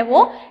स्टैंडर्ड है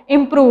वो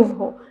इम्प्रूव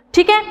हो,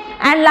 ठीक है।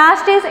 And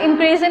last is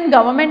increase in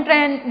government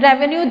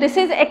revenue. This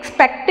is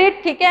expected,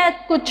 ठीक है।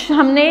 कुछ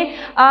हमने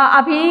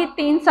अभी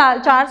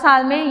 3-4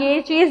 साल में ये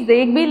चीज़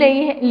देख भी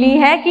ली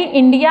है कि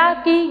इंडिया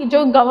की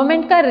जो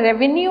गवर्नमेंट का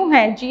रेवेन्यू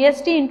है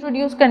जीएसटी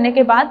इंट्रोड्यूस करने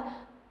के बाद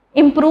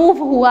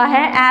इम्प्रूव हुआ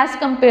है as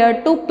compare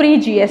to pre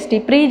GST.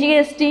 Pre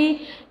GST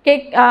के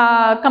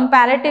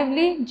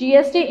कंपैरेटिवली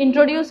जीएसटी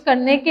इंट्रोड्यूस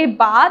करने के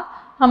बाद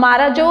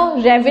हमारा जो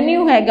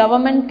रेवेन्यू है,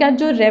 गवर्नमेंट का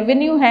जो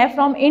रेवेन्यू है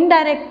फ्रॉम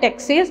इनडायरेक्ट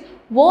टैक्सेस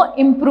वो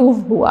इम्प्रूव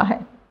हुआ है।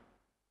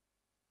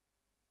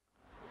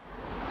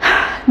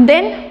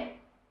 देन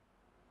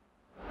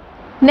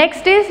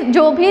नेक्स्ट इज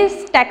जो भी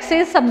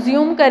टैक्सेस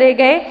सब्ज्यूम करे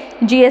गए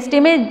जीएसटी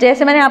में,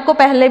 जैसे मैंने आपको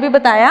पहले भी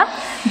बताया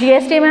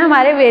जीएसटी में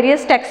हमारे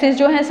वेरियस टैक्सेस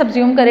जो हैं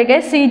सब्ज्यूम करे गए।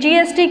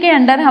 सीजीएसटी के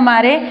अंडर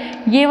हमारे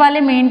ये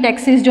वाले मेन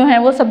टैक्सेस जो हैं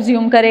वो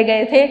सब्ज्यूम करे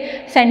गए थे।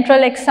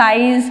 Central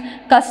excise,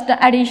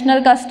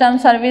 additional custom,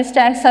 service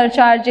tax,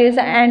 surcharges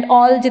and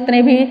all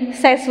जितने भी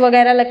सेस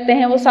वगैरह लगते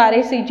हैं वो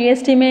सारे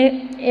सीजीएसटी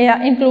में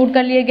इंक्लूड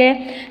कर लिए गए।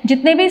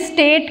 जितने भी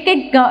स्टेट के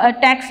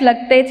टैक्स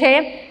लगते थे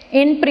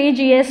इन प्री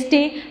जीएसटी,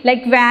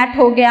 लाइक वैट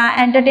हो गया,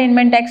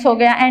 एंटरटेनमेंट टैक्स हो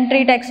गया,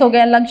 एंट्री टैक्स हो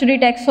गया, लग्जरी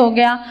टैक्स हो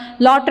गया,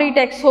 लॉटरी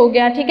टैक्स हो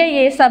गया, ठीक है।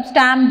 ये सब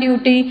स्टैम्प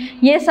ड्यूटी,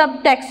 ये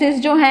सब टैक्सेस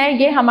जो हैं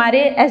ये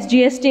हमारे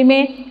एसजीएसटी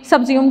में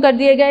सब्ज्यूम कर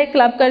दिए गए,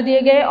 क्लब कर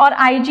दिए गए। और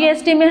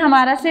आईजीएसटी में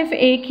हमारा सिर्फ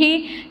एक ही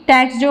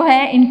टैक्स जो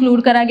है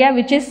इंक्लूड करा गया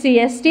which is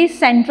CST,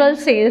 central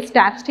sales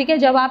tax, ठीक है।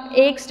 जब आप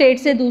एक स्टेट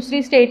से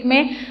दूसरी स्टेट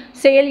में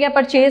सेल या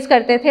परचेज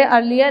करते थे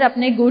अर्लियर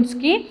अपने गुड्स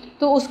की,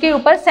 तो उसके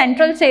ऊपर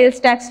सेंट्रल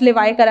सेल्स टैक्स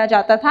लिवाई करा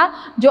जाता था,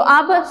 जो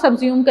अब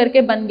सब्ज्यूम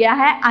करके बन गया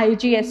है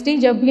आईजीएसटी।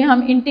 जब भी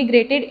हम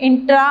इंटीग्रेटेड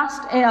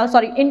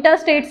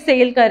इंटरस्टेट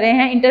सेल कर रहे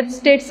हैं,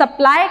 इंटरस्टेट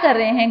सप्लाई कर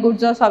रहे हैं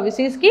गुड्स और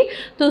सर्विसेज की,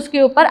 तो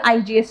उसके ऊपर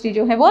आईजीएसटी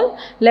जो है वो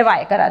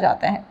लिवाई करा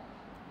जाता है,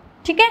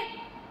 ठीक है।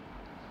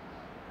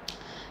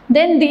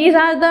 Then these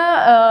are the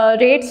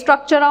rate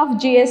structure of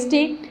GST.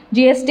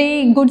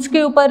 GST goods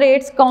के ऊपर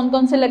रेट्स कौन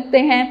कौन से लगते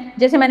हैं,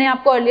 जैसे मैंने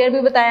आपको अर्लियर भी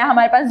बताया,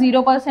 हमारे पास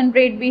 0%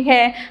 रेट भी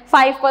है,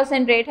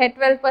 5% रेट है,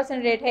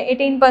 12% रेट है,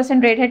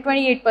 18% रेट है,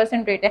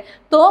 28% रेट है।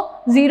 तो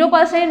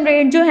 0%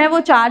 रेट जो है वो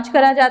चार्ज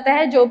करा जाता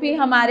है, जो भी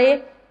हमारे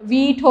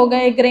वीट हो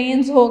गए,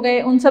 ग्रेन्स हो गए,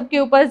 उन सब के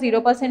ऊपर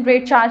 0%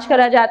 रेट चार्ज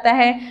करा जाता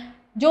है।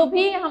 जो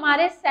भी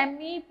हमारे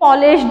सेमी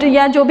पॉलिश्ड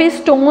या जो भी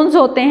स्टोन्स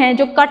होते हैं,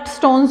 जो कट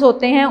स्टोन्स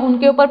होते हैं,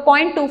 उनके ऊपर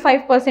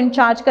 0.25%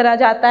 चार्ज करा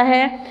जाता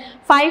है।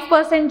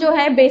 5% जो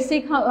है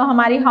बेसिक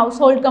हमारी हाउस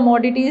होल्ड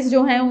कमोडिटीज़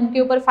जो हैं उनके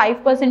ऊपर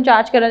 5%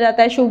 चार्ज करा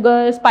जाता है।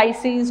 शुगर,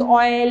 स्पाइसेस,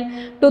 ऑयल,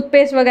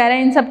 टूथपेस्ट वगैरह,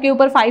 इन सब के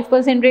ऊपर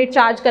 5% रेट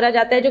चार्ज करा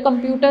जाता है। जो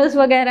कंप्यूटर्स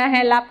वगैरह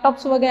हैं,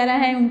 लैपटॉप्स वगैरह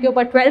हैं, उनके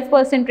ऊपर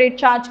 12% रेट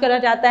चार्ज करा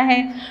जाता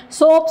है।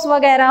 सोप्स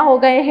वगैरह हो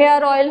गए,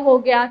 हेयर ऑयल हो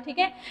गया, ठीक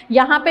है।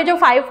 यहाँ पे जो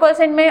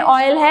 5% में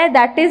ऑयल है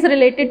that is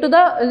related to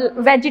the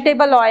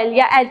vegetable oil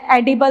या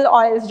एडिबल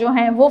ऑयल्स जो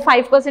हैं वो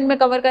 5% में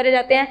कवर करे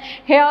जाते हैं।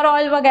 हेयर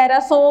ऑयल वगैरह,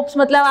 सोप्स,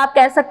 मतलब आप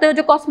कह सकते हो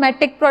जो कॉस्मेटिक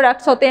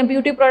प्रोडक्ट्स होते हैं,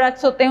 ब्यूटी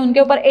प्रोडक्ट्स होते हैं, उनके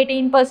ऊपर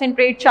 18%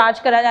 रेट चार्ज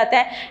करा जाता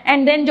है।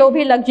 एंड देन जो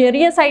भी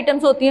लग्जरियस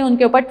आइटम्स होती हैं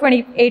उनके ऊपर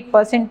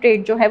 28%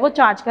 रेट जो है वो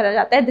चार्ज करा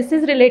जाता है। This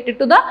is related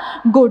to the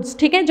goods,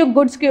 ठीक है, जो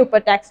गुड्स के ऊपर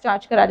टैक्स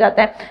चार्ज करा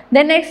जाता है।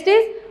 देन नेक्स्ट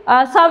इज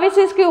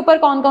सर्विसेज के ऊपर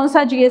कौन कौन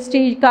सा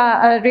जीएसटी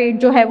का रेट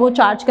जो है वो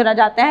चार्ज करा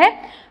जाता है।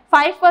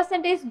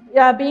 5% इज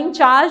बीइंग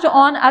चार्ज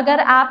ऑन अगर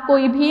आप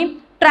कोई भी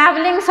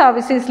ट्रैवलिंग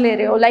सर्विसेज ले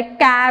रहे हो, लाइक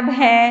कैब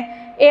है,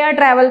 एयर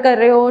ट्रैवल कर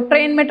रहे हो,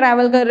 ट्रेन में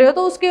ट्रैवल कर रहे हो,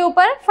 तो उसके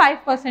ऊपर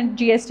 5%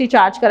 जीएसटी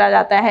चार्ज करा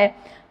जाता है।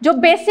 जो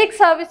बेसिक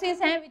सर्विसेज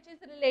हैं विच इज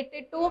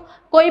रिलेटेड टू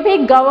कोई भी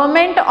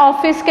गवर्नमेंट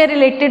ऑफिस के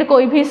रिलेटेड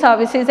कोई भी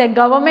सर्विसेज है,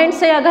 गवर्नमेंट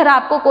से अगर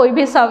आपको कोई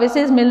भी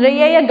सर्विसेज मिल रही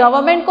है या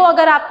गवर्नमेंट को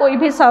अगर आप कोई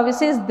भी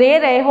सर्विसेज दे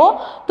रहे हो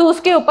तो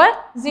उसके ऊपर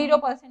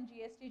 0%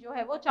 जीएसटी जो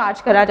है वो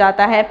चार्ज करा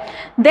जाता है।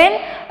 देन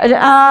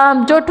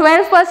जो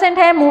 12%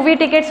 है मूवी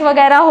टिकट्स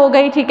वगैरह हो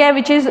गई, ठीक है,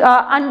 विच इज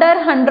अंडर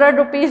 100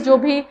 रुपीज़ जो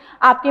भी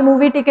आपकी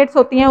मूवी टिकट्स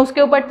होती हैं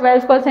उसके ऊपर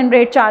 12%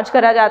 रेट चार्ज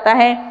करा जाता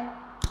है।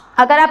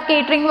 अगर आप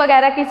केटरिंग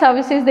वगैरह की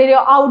सर्विसेज दे रहे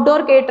हो,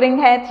 आउटडोर केटरिंग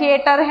है,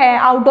 थिएटर है,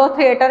 आउटडोर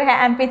थिएटर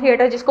है, एम्पी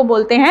थिएटर जिसको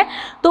बोलते हैं,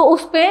 तो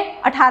उस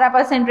पर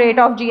 18% रेट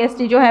ऑफ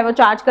जीएसटी जो है वो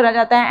चार्ज करा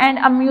जाता है। एंड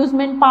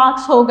अम्यूजमेंट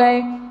पार्क्स हो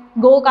गए,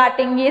 गो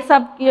कार्टिंग, ये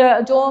सब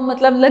जो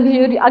मतलब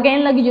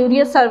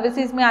लग्जूरियस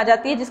सर्विसेज में आ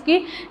जाती है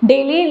जिसकी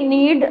डेली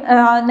नीड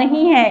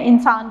नहीं है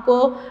इंसान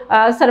को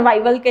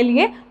सर्वाइवल के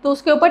लिए, तो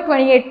उसके ऊपर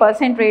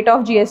 28% रेट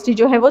ऑफ जीएसटी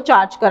जो है वो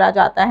चार्ज करा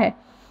जाता है।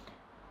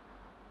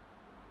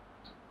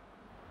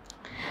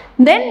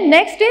 Then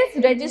next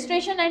is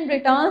registration and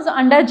returns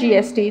under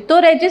GST. तो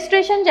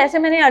रजिस्ट्रेशन जैसे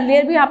मैंने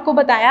अर्लियर भी आपको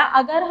बताया,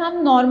 अगर हम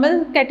नॉर्मल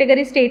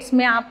कैटेगरी स्टेट्स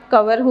में आप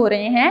कवर हो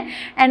रहे हैं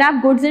एंड आप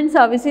गुड्स एंड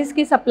सर्विसेज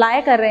की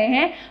सप्लाई कर रहे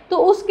हैं, तो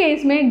उस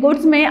केस में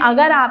गुड्स में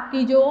अगर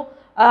आपकी जो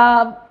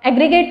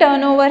एग्रीगेट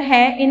टर्नओवर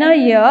है इन अ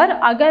ईयर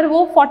अगर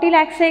वो 40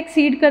 लाख से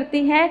एक्सीड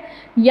करती है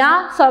या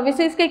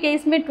सर्विसेज के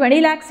केस में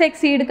 20 लाख से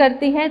एक्सीड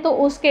करती है, तो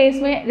उस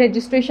केस में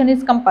registration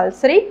is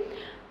compulsory.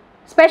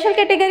 Special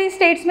category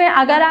states में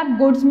अगर आप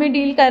गुड्स में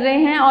डील कर रहे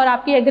हैं और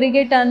आपकी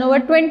एग्रीगेट टर्नओवर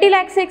 20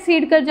 लाख से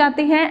एक्सीड कर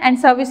जाती है एंड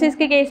सर्विसेज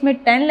के केस में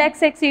 10 लाख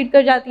से एक्सीड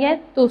कर जाती है,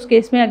 तो उस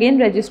केस में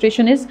अगेन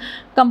रजिस्ट्रेशन इज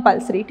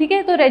कंपल्सरी, ठीक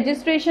है। तो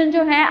रजिस्ट्रेशन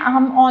जो है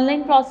हम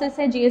ऑनलाइन प्रोसेस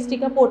है, जीएसटी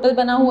का पोर्टल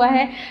बना हुआ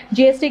है,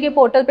 जीएसटी के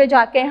पोर्टल पे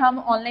जाके हम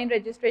ऑनलाइन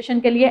रजिस्ट्रेशन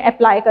के लिए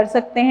अप्लाई कर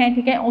सकते हैं,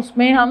 ठीक है।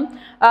 उसमें हम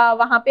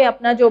वहाँ पे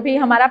अपना जो भी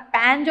हमारा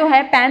पैन जो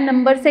है, पैन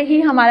नंबर से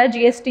ही हमारा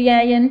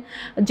GSTIN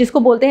जिसको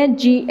बोलते हैं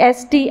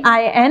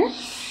GSTIN,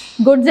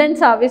 goods and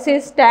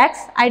services tax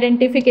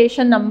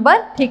identification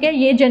number, ठीक है,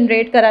 ये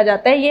जनरेट करा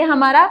जाता है। ये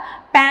हमारा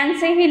पैन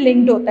से ही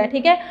लिंक्ड होता है,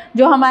 ठीक है।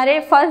 जो हमारे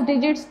फर्स्ट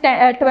डिजिट्स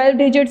 12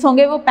 डिजिट्स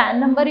होंगे वो पैन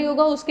नंबर ही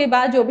होगा, उसके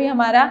बाद जो भी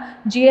हमारा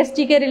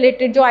जीएसटी के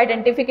रिलेटेड जो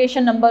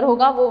आइडेंटिफिकेशन नंबर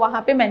होगा वो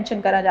वहाँ पे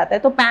मेंशन करा जाता है।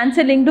 तो पैन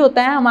से लिंक्ड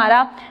होता है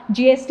हमारा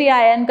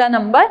GSTIN का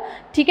नंबर,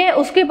 ठीक है।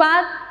 उसके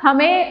बाद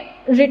हमें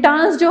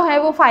रिटर्न्स जो है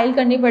वो फाइल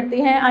करनी पड़ती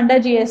हैं अंडर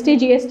जीएसटी।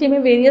 जीएसटी में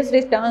वेरियस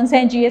रिटर्न्स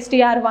हैं,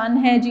 GSTR1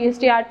 है,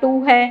 GSTR2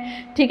 है,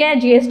 ठीक है,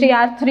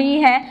 GSTR3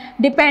 है,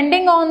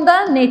 depending on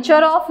the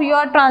nature of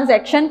your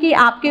transaction कि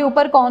आपके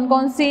ऊपर कौन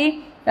कौन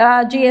सी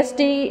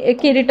जीएसटी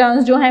की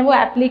रिटर्न्स जो हैं वो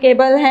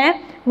एप्लीकेबल हैं,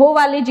 वो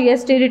वाली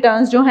जीएसटी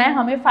रिटर्न्स जो हैं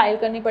हमें फाइल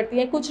करनी पड़ती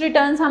है। कुछ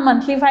रिटर्न्स हम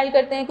मंथली फाइल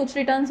करते हैं, कुछ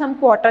रिटर्न्स हम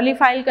क्वार्टरली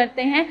फाइल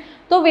करते हैं,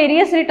 तो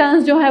वेरियस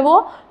रिटर्न्स जो है वो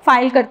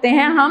फाइल करते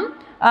हैं हम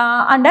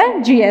अंडर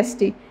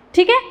जीएसटी,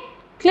 ठीक है,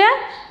 क्लियर।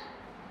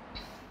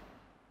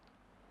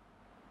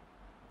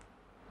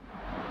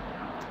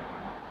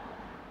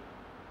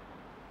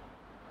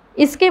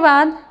 इसके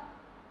बाद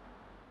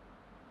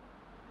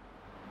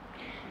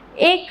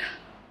एक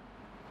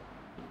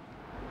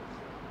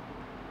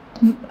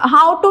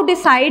how to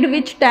decide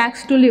which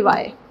tax to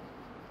Levi.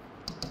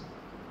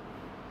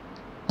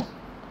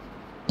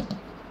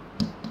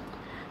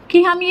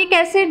 कि हम ये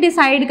कैसे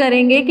डिसाइड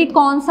करेंगे कि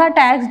कौन सा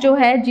टैक्स जो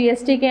है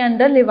जीएसटी के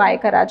अंडर लिवाई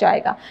करा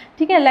जाएगा,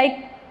 ठीक है।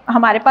 लाइक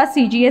हमारे पास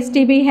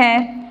CGST भी है,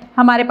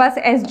 हमारे पास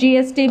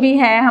SGST भी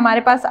है,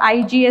 हमारे पास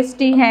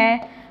IGST है,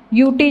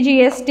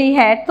 UTGST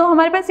है, तो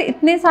हमारे पास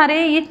इतने सारे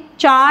ये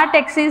 4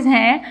 टैक्सेस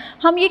हैं।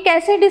 हम ये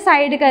कैसे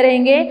डिसाइड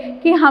करेंगे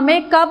कि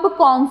हमें कब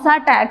कौन सा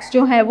टैक्स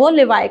जो है वो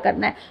लिवाई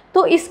करना है?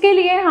 तो इसके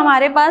लिए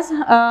हमारे पास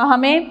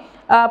हमें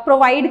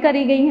प्रोवाइड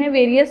करी गई हैं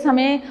वेरियस,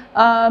 हमें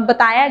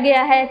बताया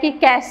गया है कि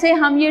कैसे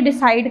हम ये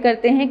डिसाइड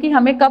करते हैं कि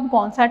हमें कब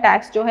कौन सा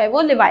टैक्स जो है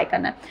वो लिवाई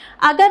करना है।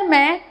 अगर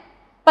मैं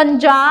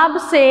पंजाब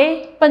से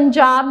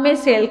पंजाब में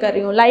सेल कर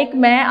रही हूँ, लाइक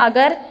मैं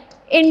अगर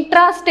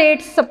इंट्रा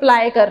स्टेट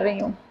सप्लाई कर रही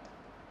हूँ,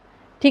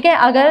 ठीक है,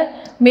 अगर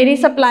मेरी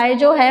सप्लाई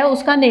जो है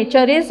उसका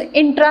नेचर इज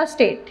इंट्रा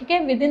स्टेट, ठीक है,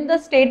 विद इन द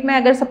स्टेट में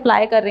अगर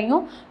सप्लाई कर रही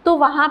हूँ, तो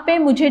वहाँ पे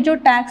मुझे जो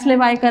टैक्स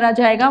लिवाई करा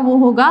जाएगा वो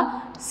होगा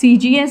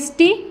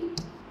CGST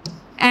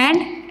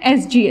एंड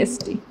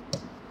SGST,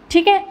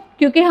 ठीक है,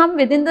 क्योंकि हम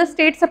with in the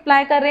state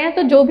supply कर रहे हैं।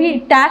 तो जो भी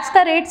टैक्स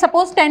का रेट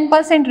सपोज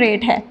 10%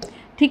 रेट है,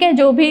 ठीक है,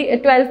 जो भी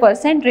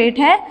 12% रेट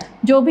है,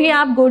 जो भी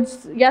आप गुड्स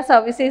या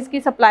सर्विसेज की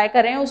सप्लाई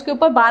कर रहे हैं उसके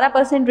ऊपर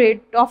 12%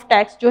 रेट ऑफ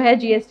टैक्स जो है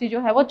GST जो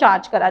है वो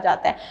चार्ज करा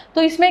जाता है।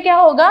 तो इसमें क्या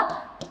होगा,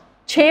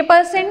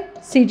 6%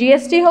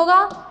 CGST होगा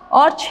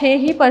और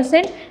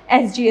 6%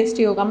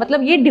 SGST होगा,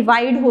 मतलब ये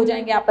डिवाइड हो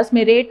जाएंगे आपस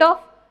में। Rate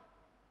of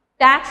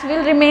tax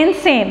will remain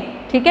same,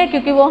 ठीक है,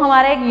 क्योंकि वो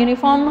हमारा एक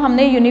यूनिफॉर्म,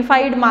 हमने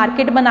यूनिफाइड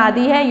मार्केट बना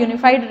दी है,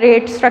 यूनिफाइड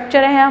रेट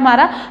स्ट्रक्चर है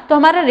हमारा, तो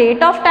हमारा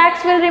rate of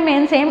tax will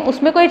remain same,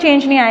 उसमें कोई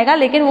चेंज नहीं आएगा,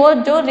 लेकिन वो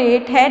जो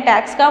रेट है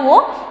टैक्स का वो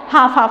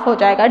हाफ हाफ हो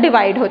जाएगा,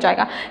 डिवाइड हो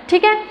जाएगा,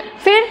 ठीक है।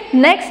 फिर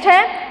नेक्स्ट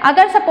है,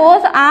 अगर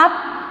सपोज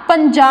आप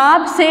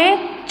पंजाब से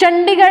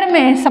चंडीगढ़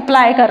में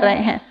सप्लाई कर रहे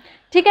हैं,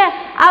 ठीक है,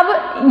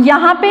 अब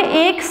यहाँ पे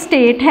एक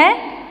स्टेट है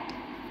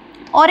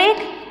और एक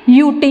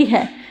UT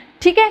है,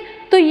 ठीक है,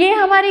 तो ये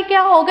हमारी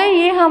क्या हो गई,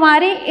 ये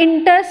हमारी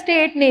इंटर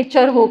स्टेट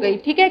नेचर हो गई,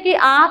 ठीक है, कि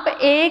आप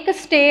एक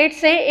स्टेट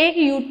से एक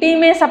UT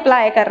में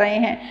सप्लाई कर रहे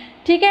हैं,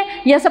 ठीक है,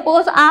 या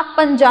सपोज आप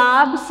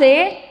पंजाब से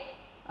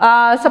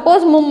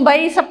सपोज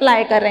मुंबई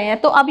सप्लाई कर रहे हैं,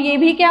 तो अब ये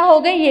भी क्या हो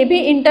गई, ये भी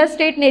इंटर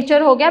स्टेट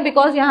नेचर हो गया,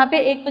 बिकॉज यहाँ पे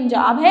एक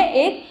पंजाब है,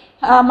 एक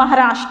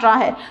महाराष्ट्र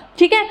है,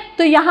 ठीक है।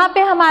 तो यहाँ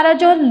पे हमारा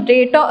जो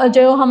रेट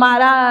जो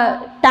हमारा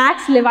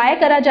टैक्स लिवाई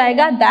करा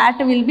जाएगा,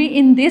 that will be,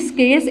 in this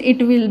case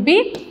it will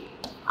be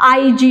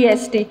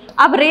IGST।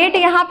 अब रेट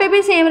यहाँ पे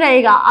भी सेम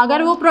रहेगा,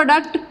 अगर वो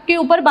प्रोडक्ट के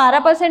ऊपर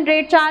 12%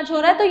 रेट चार्ज हो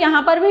रहा है तो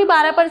यहाँ पर भी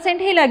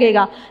 12% ही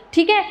लगेगा,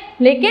 ठीक है,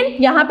 लेकिन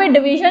यहाँ पे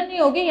डिवीजन नहीं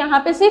होगी, यहाँ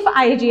पे सिर्फ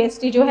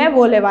IGST जो है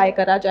वो लेवाई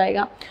करा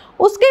जाएगा।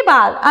 उसके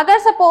बाद अगर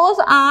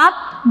सपोज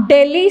आप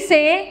दिल्ली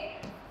से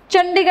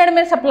चंडीगढ़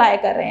में सप्लाई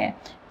कर रहे हैं,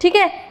 ठीक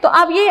है, तो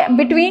अब ये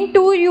बिटवीन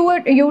 2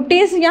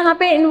 UTs यहाँ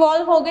पे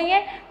इन्वॉल्व हो गई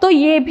है, तो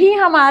ये भी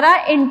हमारा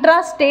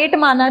इंट्रा स्टेट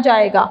माना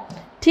जाएगा,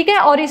 ठीक है,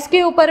 और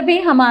इसके ऊपर भी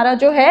हमारा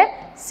जो है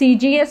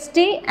CGST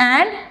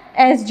and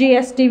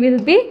SGST will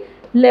be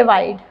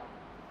levied,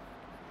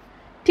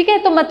 ठीक है।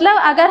 तो मतलब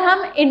अगर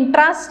हम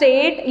इंट्रा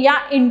स्टेट या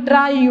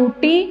इंट्रा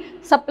UT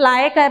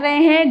सप्लाई कर रहे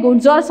हैं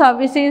गुड्स और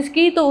सर्विसेज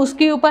की, तो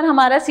उसके ऊपर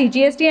हमारा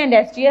CGST and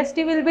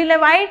SGST will be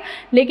levied,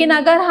 लेकिन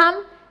अगर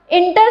हम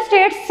इंटर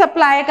स्टेट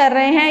सप्लाई कर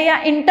रहे हैं या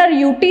इंटर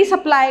UT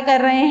सप्लाई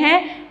कर रहे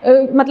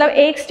हैं, मतलब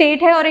एक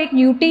स्टेट है और एक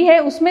UT है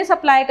उसमें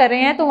सप्लाई कर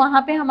रहे हैं, तो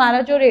वहाँ पे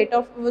हमारा जो रेट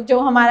ऑफ जो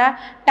हमारा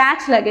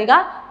टैक्स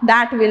लगेगा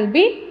that will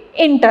be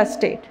inter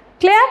state.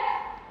 Clear?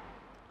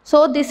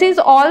 So this is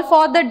all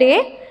for the day.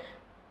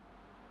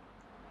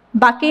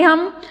 बाकी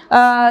हम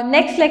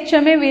नेक्स्ट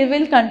लेक्चर में we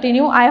will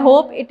continue. I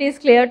hope it is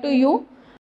clear to you.